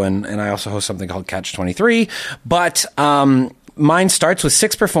show, and I also host something called Catch 23. But mine starts with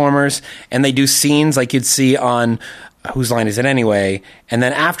 6 performers, and they do scenes like you'd see on Whose Line Is It Anyway? And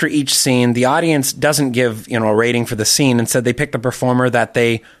then after each scene, the audience doesn't give a rating for the scene. Instead, they pick the performer that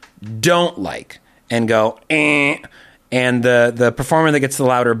they don't like and go, eh. And the performer that gets the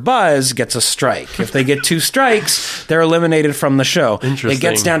louder buzz gets a strike. If they get 2 strikes, they're eliminated from the show. Interesting. It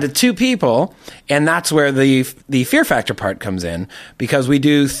gets down to 2 people, and that's where the Fear Factor part comes in, because we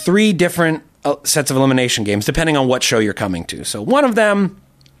do 3 different sets of elimination games depending on what show you're coming to. So one of them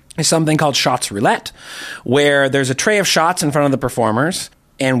is something called Shots Roulette, where there's a tray of shots in front of the performers.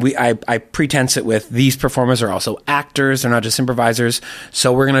 And I pretense it with these performers are also actors. They're not just improvisers.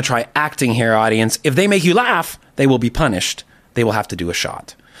 So we're going to try acting here, audience. If they make you laugh, they will be punished. They will have to do a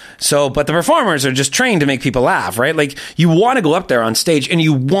shot. So, but the performers are just trained to make people laugh, right? Like, you want to go up there on stage and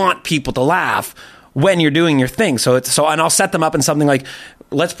you want people to laugh when you're doing your thing. And I'll set them up in something like,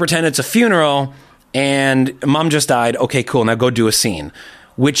 let's pretend it's a funeral and mom just died. Okay, cool. Now go do a scene.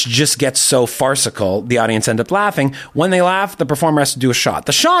 Which just gets so farcical, the audience end up laughing. When they laugh, the performer has to do a shot.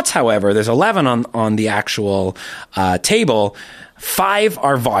 The shots, however, there's 11 on the actual table. 5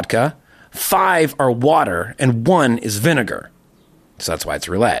 are vodka, 5 are water, and 1 is vinegar. So that's why it's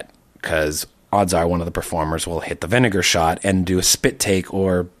roulette, because odds are one of the performers will hit the vinegar shot and do a spit take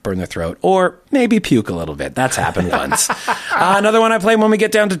or burn their throat or maybe puke a little bit. That's happened once. Another one I play when we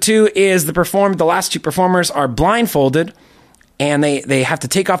get down to 2 is the last 2 performers are blindfolded. And they have to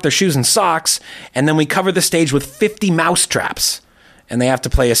take off their shoes and socks, and then we cover the stage with 50 mouse traps. And they have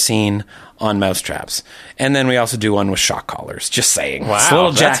to play a scene on mouse traps. And then we also do one with shock collars, just saying. Wow, it's a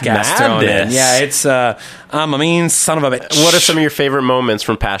little jackass thrown in. Yeah, it's, I'm a mean son of a bitch. What are some of your favorite moments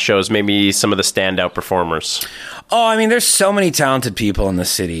from past shows? Maybe some of the standout performers? Oh, I mean, there's so many talented people in the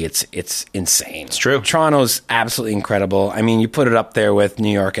city. It's insane. It's true. Toronto's absolutely incredible. I mean, you put it up there with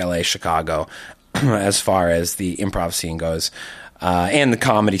New York, LA, Chicago. As far as the improv scene goes, and the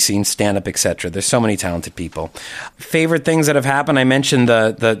comedy scene, stand-up, etc. There's so many talented people. Favorite things that have happened, I mentioned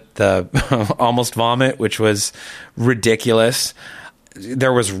the almost vomit, which was ridiculous.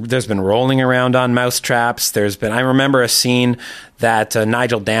 There's been rolling around on mouse traps. I remember a scene that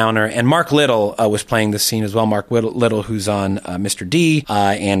Nigel Downer and Mark Little was playing the scene as well. Mark Little, who's on Mr. D,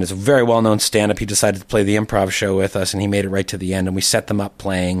 and is a very well-known stand-up. He decided to play the improv show with us, and he made it right to the end, and we set them up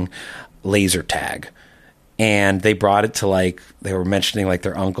playing laser tag. And they brought it to they were mentioning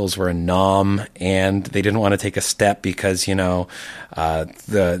their uncles were a nom and they didn't want to take a step because, the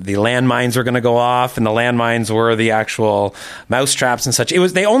landmines were going to go off, and the landmines were the actual mouse traps and such.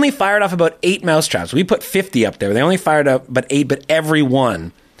 They only fired off about 8 mouse traps. We put 50 up there. They only fired up about 8, but every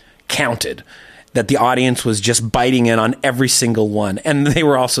one counted. That the audience was just biting in on every single one. And they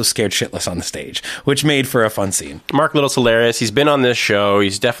were also scared shitless on the stage, which made for a fun scene. Mark Little's hilarious. He's been on this show.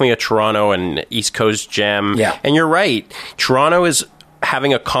 He's definitely a Toronto and East Coast gem. Yeah. And you're right. Toronto is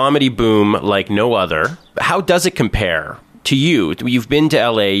having a comedy boom like no other. How does it compare to you? You've been to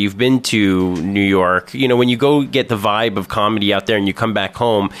LA, you've been to New York. When you go get the vibe of comedy out there and you come back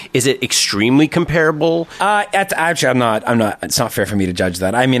home, is it extremely comparable? Actually, I'm not. It's not fair for me to judge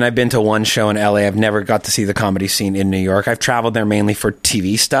that. I mean, I've been to one show in LA. I've never got to see the comedy scene in New York. I've traveled there mainly for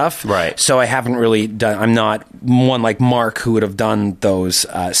TV stuff. Right. So I haven't really done. I'm not one like Mark who would have done those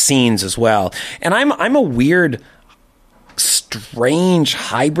scenes as well. And I'm a weird, strange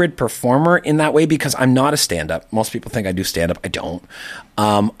hybrid performer in that way because I'm not a stand-up. Most people think I do stand-up. I don't.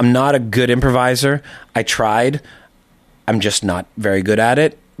 I'm not a good improviser. I tried. I'm just not very good at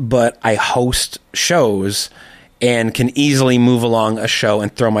it. But I host shows and can easily move along a show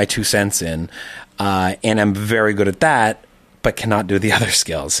and throw my 2 cents in. And I'm very good at that, but cannot do the other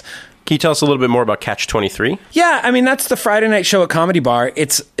skills. Can you tell us a little bit more about Catch 23? Yeah, I mean, that's the Friday night show at Comedy Bar.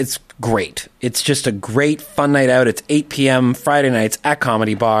 It's great. It's just a great fun night out. It's 8 p.m. Friday nights at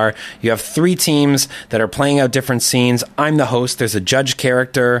Comedy Bar. You have 3 teams that are playing out different scenes. I'm the host. There's a judge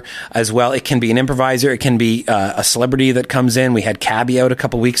character as well. It can be an improviser. It can be a celebrity that comes in. We had Cabby out a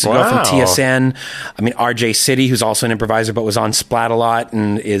couple weeks ago from TSN. I mean, RJ City, who's also an improviser but was on Splat a lot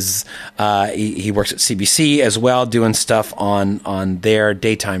and is he works at CBC as well, doing stuff on their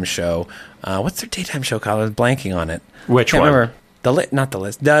daytime show. What's their daytime show called? I was blanking on it. Which one? Remember. The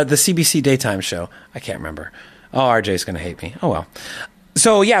CBC daytime show. I can't remember. Oh, RJ's going to hate me. Oh, well.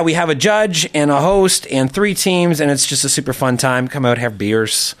 So, yeah, we have a judge and a host and 3 teams, and it's just a super fun time. Come out, have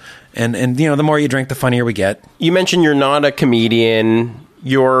beers, and the more you drink, the funnier we get. You mentioned you're not a comedian.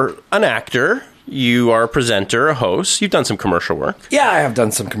 You're an actor. You are a presenter, a host. You've done some commercial work. Yeah, I have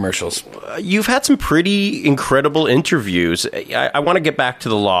done some commercials. You've had some pretty incredible interviews. I want to get back to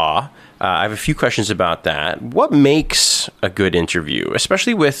the law. I have a few questions about that. What makes a good interview,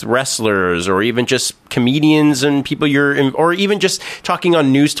 especially with wrestlers or even just comedians and people or even just talking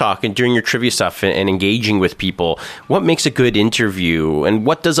on News Talk and doing your trivia stuff and engaging with people? What makes a good interview, and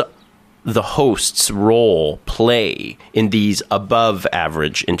what does the host's role play in these above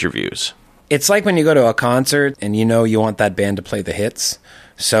average interviews? It's like when you go to a concert and you want that band to play the hits.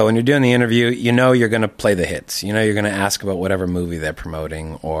 So when you're doing the interview, you're going to play the hits. You're going to ask about whatever movie they're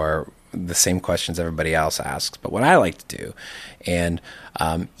promoting or the same questions everybody else asks. But what I like to do, and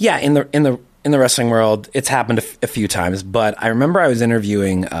in the wrestling world, it's happened a few times. But I remember I was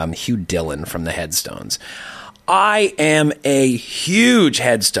interviewing Hugh Dillon from the Headstones. I am a huge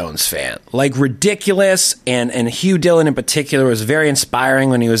Headstones fan, like ridiculous, and Hugh Dillon in particular was very inspiring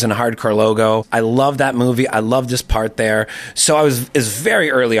when he was in Hardcore Logo. I love that movie. I loved his part there. So I was very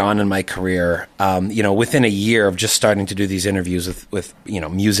early on in my career, within a year of just starting to do these interviews with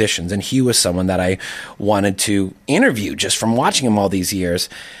musicians, and Hugh was someone that I wanted to interview just from watching him all these years.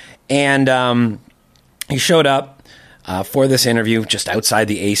 And he showed up for this interview just outside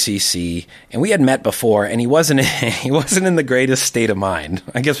the ACC, and we had met before, and he wasn't in the greatest state of mind.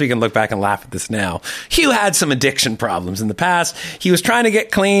 I guess we can look back and laugh at this now. Hugh had some addiction problems in the past. He was trying to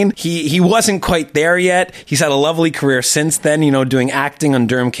get clean. He wasn't quite there yet. He's had a lovely career since then, doing acting on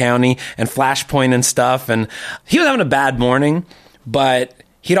Durham County and Flashpoint and stuff, and he was having a bad morning, but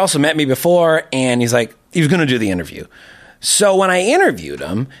he'd also met me before, and he was going to do the interview. So when I interviewed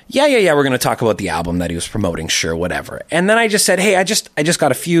him, we're going to talk about the album that he was promoting, sure, whatever. And then I just said, hey, I just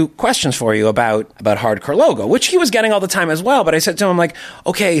got a few questions for you about Hardcore Logo, which he was getting all the time as well. But I said to him,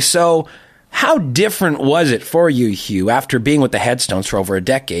 okay, so how different was it for you, Hugh, after being with the Headstones for over a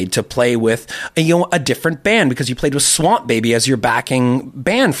decade to play with a different band, because you played with Swamp Baby as your backing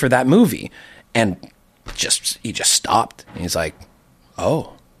band for that movie? And he just stopped. And he's like,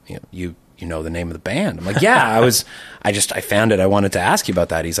 oh, you know the name of the band? I'm like, yeah, I found it. I wanted to ask you about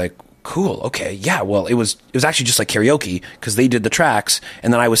that. He's like, cool. Okay. Yeah. Well, it was actually just like karaoke, because they did the tracks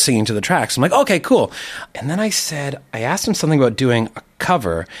and then I was singing to the tracks. I'm like, okay, cool. And then I asked him something about doing a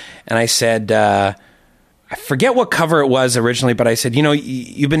cover, and I said, I forget what cover it was originally, but I said,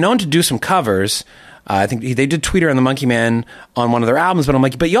 you've been known to do some covers. I think they did Tweeter and the Monkey Man on one of their albums, but I'm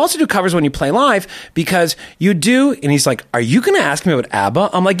like, but you also do covers when you play live, because you do. And he's like, are you going to ask me about ABBA?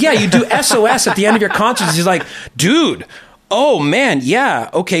 I'm like, yeah, you do SOS at the end of your concerts. He's like, dude, oh man,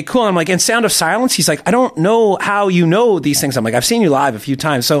 yeah, okay, cool. And I'm like, and Sound of Silence? He's like, I don't know how you know these things. I'm like, I've seen you live a few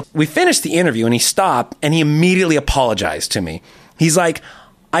times. So we finished the interview, and he stopped, and he immediately apologized to me. He's like,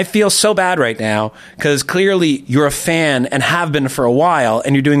 I feel so bad right now, because clearly you're a fan and have been for a while,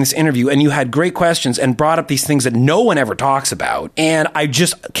 and you're doing this interview, and you had great questions and brought up these things that no one ever talks about. And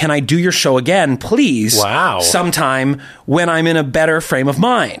can I do your show again, please? Wow. Sometime when I'm in a better frame of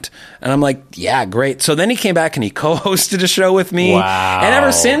mind. And I'm like, yeah, great. So then he came back and he co-hosted a show with me. Wow. And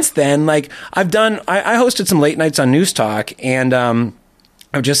ever since then, I hosted some late nights on News Talk, and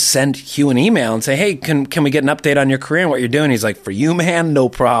I would just send Hugh an email and say, hey, can we get an update on your career and what you're doing? He's like, for you, man, no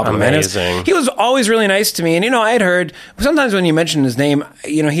problem. Amazing. He was always really nice to me. And, I had heard, sometimes when you mention his name,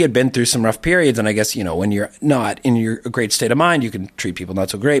 he had been through some rough periods. And I guess, when you're not in your great state of mind, you can treat people not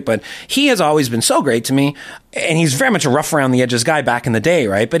so great. But he has always been so great to me. And he's very much a rough around the edges guy back in the day,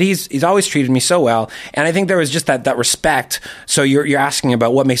 right? But he's always treated me so well. And I think there was just that respect. So you're asking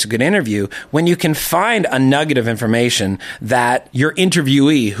about what makes a good interview. When you can find a nugget of information that your interviewee,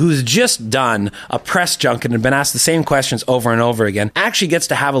 who's just done a press junket and been asked the same questions over and over again, actually gets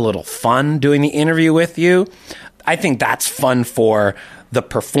to have a little fun doing the interview with you, I think that's fun for the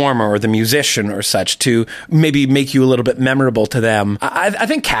performer or the musician or such, to maybe make you a little bit memorable to them. I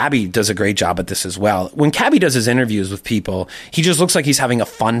think Cabby does a great job at this as well. When Cabby does his interviews with people, he just looks like he's having a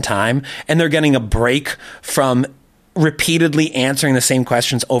fun time, and they're getting a break from repeatedly answering the same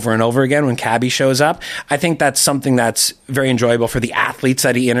questions over and over again when Cabby shows up. I think that's something that's very enjoyable for the athletes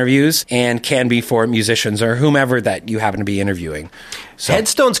that he interviews, and can be for musicians or whomever that you happen to be interviewing. So,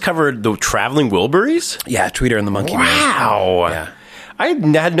 Headstones covered the Traveling Wilburys? Yeah, Tweeter and the Monkey Man. Wow. Yeah. I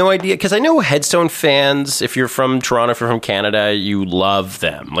had no idea, because I know Headstone fans, if you're from Toronto, if you're from Canada, you love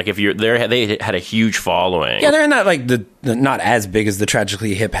them. If you're there, they had a huge following. Yeah, they're not the not as big as the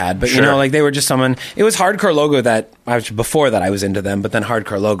Tragically Hip had, but sure. They were just someone. It was Hardcore Logo that before that I was into them, but then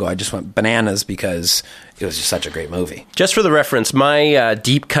Hardcore Logo, I just went bananas because it was just such a great movie. Just for the reference, my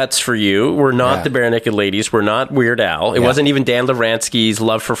deep cuts for you were not the Bare Naked Ladies, were not Weird Al. It wasn't even Dan Levransky's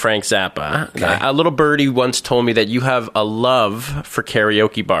love for Frank Zappa. Okay. A little birdie once told me that you have a love for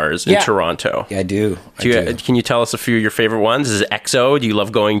karaoke bars in Toronto. Yeah, I do. Can you tell us a few of your favorite ones? Is it XO? Do you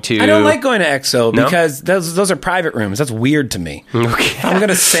love going to... I don't like going to XO because those are private rooms. That's weird to me. Okay. If I'm going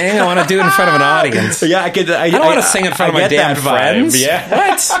to sing, I want to do it in front of an audience. Yeah, I don't want to sing in front of my damn friends. Yeah.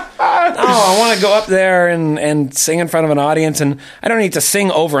 What? I want to go up there and sing in front of an audience, and I don't need to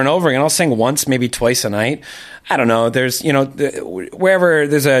sing over and over again. I'll sing once, maybe twice a night. I don't know. There's, wherever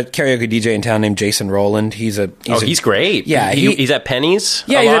there's a karaoke DJ in town named Jason Rowland. He's great. Yeah. He's at Penny's.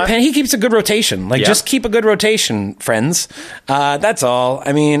 Yeah, he's at Penny. He keeps a good rotation. Just keep a good rotation, friends. That's all.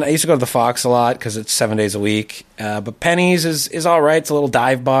 I mean, I used to go to the Fox a lot because it's 7 days a week. But Penny's is all right. It's a little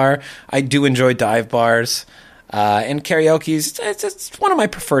dive bar. I do enjoy dive bars. And karaoke's, it's one of my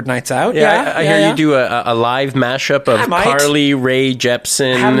preferred nights out. I hear you do a live mashup of Carly Rae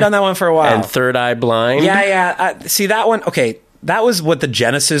Jepsen. I haven't done that one for a while. And Third Eye Blind. Yeah. See, that one, okay, that was what the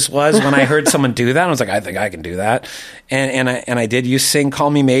genesis was when I heard someone do that. I was like, I think I can do that. And I did. You sing Call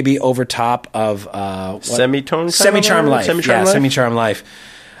Me Maybe over top of... Semi-Charmed Life. Semi-Charmed Life.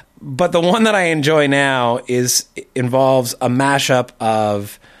 But the one that I enjoy now involves a mashup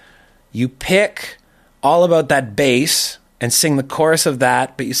of you pick... All About That Bass and sing the chorus of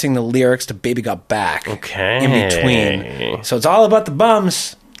that, but you sing the lyrics to Baby Got Back. Okay. In between. So it's all about the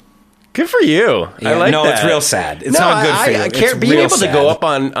bums. Good for you. Yeah, I like that. No, it's real sad. It's not good for you. I can't, being able to go up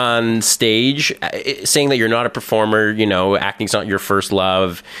on stage saying that you're not a performer, acting's not your first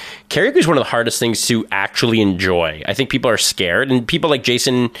love. Karaoke is one of the hardest things to actually enjoy. I think people are scared, and people like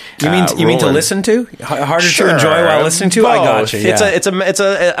Jason. You mean to listen to? Harder to enjoy while listening to? Both. I got you. Yeah. It's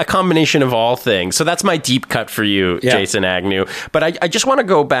a combination of all things. So that's my deep cut for you, Jason Agnew. But I just want to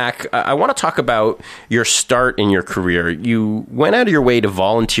go back. I want to talk about your start in your career. You went out of your way to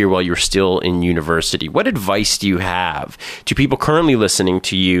volunteer while you were still in university. What advice do you have to people currently listening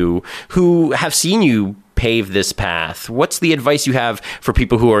to you who have seen you pave this path? What's the advice you have for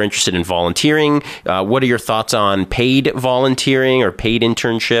people who are interested in volunteering? What are your thoughts on paid volunteering or paid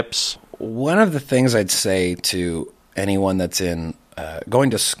internships? One of the things I'd say to anyone that's going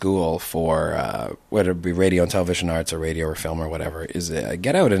to school for whether it be radio and television arts or radio or film or whatever is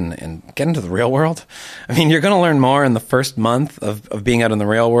get out and get into the real world. I mean, you're going to learn more in the first month of being out in the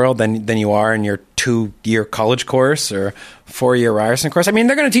real world than you are in your 2-year college course or 4-year Ryerson course. I mean,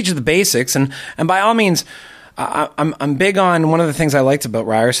 they're going to teach you the basics, and by all means, I'm big on one of the things I liked about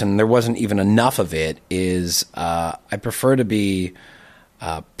Ryerson. There wasn't even enough of it. Is I prefer to be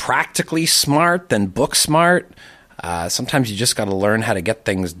practically smart than book smart. Sometimes you just got to learn how to get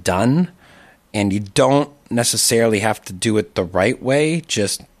things done, and you don't necessarily have to do it the right way.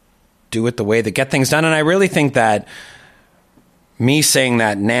 Just do it the way that get things done. And I really think that me saying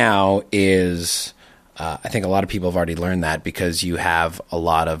that now is, I think a lot of people have already learned that because you have a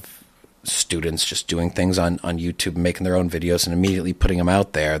lot of students just doing things on YouTube, making their own videos and immediately putting them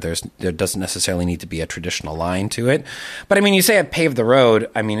out there. There doesn't necessarily need to be a traditional line to it. But I mean, you say I paved the road.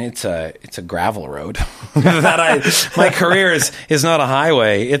 I mean, it's a gravel road. My career is not a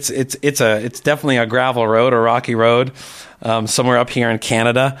highway. It's definitely a gravel road, a rocky road, somewhere up here in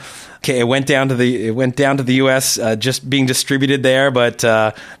Canada. Okay, it went down to the U.S. Just being distributed there, but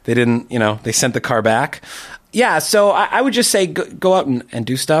they didn't. They sent the car back. Yeah, so I would just say go out and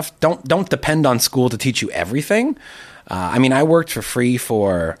do stuff. Don't depend on school to teach you everything. I mean, I worked for free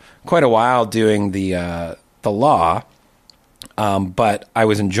for quite a while doing the law, but I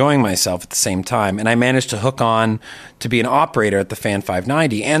was enjoying myself at the same time, and I managed to hook on to be an operator at the Fan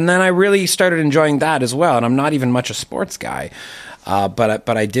 590, and then I really started enjoying that as well. And I'm not even much a sports guy, but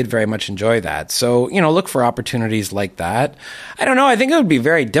I did very much enjoy that. So look for opportunities like that. I don't know. I think it would be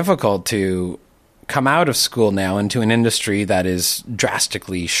very difficult to come out of school now into an industry that is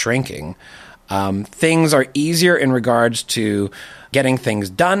drastically shrinking. Things are easier in regards to getting things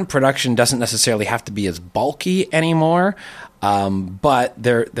done. Production doesn't necessarily have to be as bulky anymore, but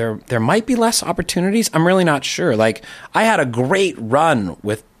there might be less opportunities. I'm really not sure. Like, I had a great run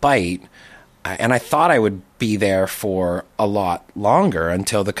with Byte, and I thought I would be there for a lot longer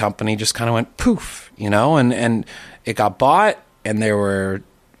until the company just kind of went poof, and it got bought, and there were...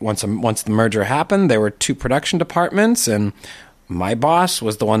 Once the merger happened, there were 2 production departments, and my boss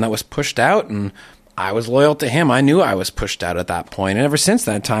was the one that was pushed out, and I was loyal to him. I knew I was pushed out at that point, and ever since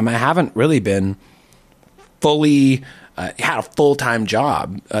that time, I haven't really been fully had a full-time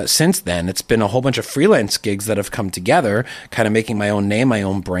job. Since then, it's been a whole bunch of freelance gigs that have come together, kind of making my own name, my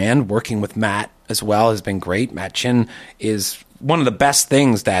own brand. Working with Matt as well has been great. Matt Chin is one of the best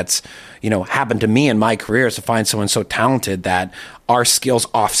things that's, happened to me in my career, is to find someone so talented that our skills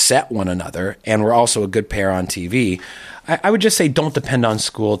offset one another, and we're also a good pair on TV. I would just say don't depend on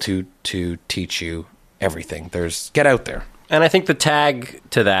school to teach you everything. Get out there. And I think the tag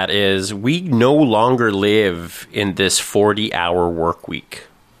to that is we no longer live in this 40-hour work week.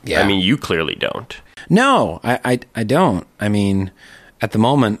 Yeah. I mean, you clearly don't. No, I don't. I mean, at the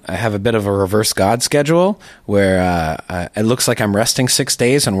moment, I have a bit of a reverse God schedule where it looks like I'm resting 6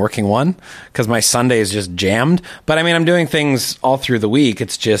 days and working 1 because my Sunday is just jammed. But I mean, I'm doing things all through the week.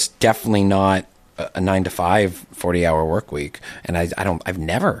 It's just definitely not a 9 to 5, 40-hour work week. And I've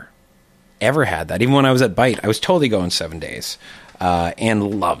never ever had that. Even when I was at Byte, I was totally going 7 days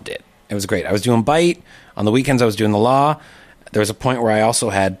and loved it. It was great. I was doing Byte. On the weekends, I was doing the law. There was a point where I also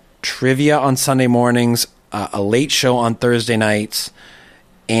had trivia on Sunday mornings, a late show on Thursday nights,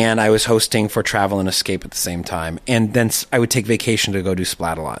 and I was hosting for Travel and Escape at the same time. And then I would take vacation to go do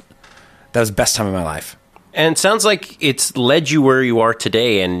Splat-A-Lot. That was the best time of my life. And it sounds like it's led you where you are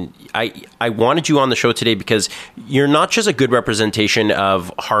today. And I wanted you on the show today because you're not just a good representation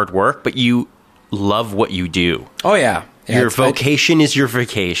of hard work, but you love what you do. Oh, yeah. Your vocation is your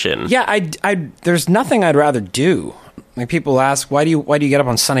vacation. Yeah, there's nothing I'd rather do. Like, people ask, why do you get up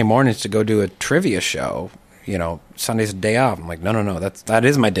on Sunday mornings to go do a trivia show? Sunday's a day off. I'm like, no, that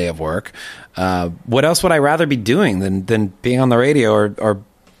is my day of work. What else would I rather be doing than being on the radio or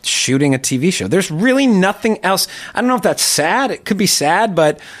shooting a TV show? There's really nothing else. I don't know if that's sad. It could be sad,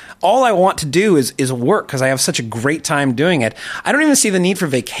 but all I want to do is work because I have such a great time doing it. I don't even see the need for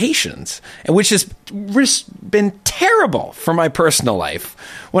vacations, which has been terrible for my personal life.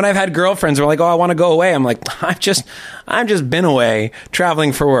 When I've had girlfriends who are like, oh, I want to go away. I'm like, I've just been away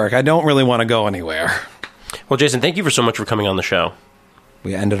traveling for work. I don't really want to go anywhere. Well, Jason, thank you so much for coming on the show.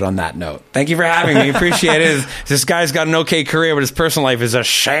 We ended on that note. Thank you for having me. Appreciate it. This guy's got an okay career, but his personal life is a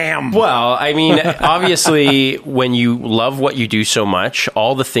sham. Well, I mean, obviously, when you love what you do so much,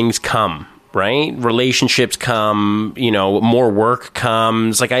 all the things come, right? Relationships come, more work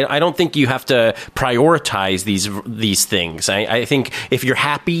comes. Like, I don't think you have to prioritize these things. I think if you're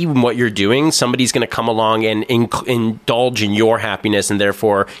happy in what you're doing, somebody's going to come along and indulge in your happiness and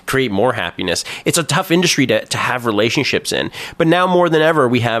therefore create more happiness. It's a tough industry to have relationships in. But now more than ever,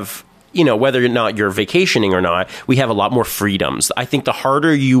 we have, whether or not you're vacationing or not, we have a lot more freedoms. I think the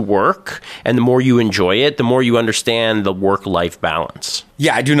harder you work and the more you enjoy it, the more you understand the work-life balance.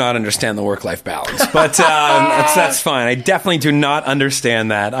 Yeah, I do not understand the work-life balance, but that's fine. I definitely do not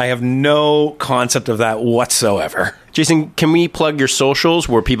understand that. I have no concept of that whatsoever. Jason, can we plug your socials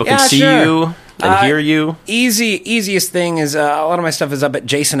where people can see you and hear you? Easiest thing is a lot of my stuff is up at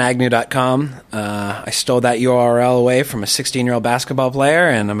jasonagnew.com. I stole that URL away from a 16-year-old basketball player,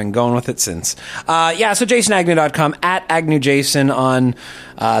 and I've been going with it since. So jasonagnew.com, at AgnewJason on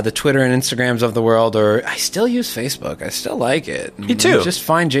the Twitter and Instagrams of the world, or I still use Facebook. I still like it. Me too. Just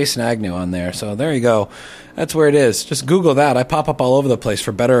find Jason Agnew on there. So there you go. That's where it is. Just Google that. I pop up all over the place,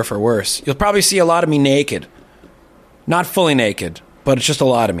 for better or for worse. You'll probably see a lot of me naked. Not fully naked, but it's just a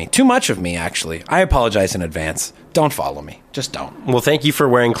lot of me. Too much of me, actually. I apologize in advance. Don't follow me. Just don't. Well, thank you for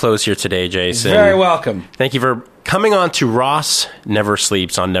wearing clothes here today, Jason. Very welcome. Thank you for coming on to Ross Never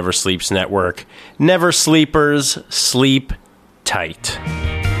Sleeps on Never Sleeps Network. Never sleepers, sleep tight.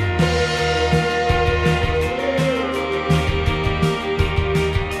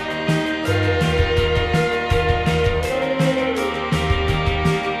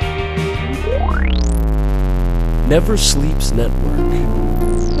 Never Sleeps Network.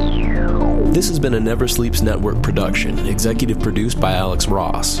 This has been a Never Sleeps Network production, executive produced by Alex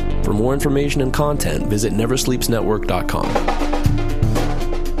Ross. For more information and content, visit neversleepsnetwork.com.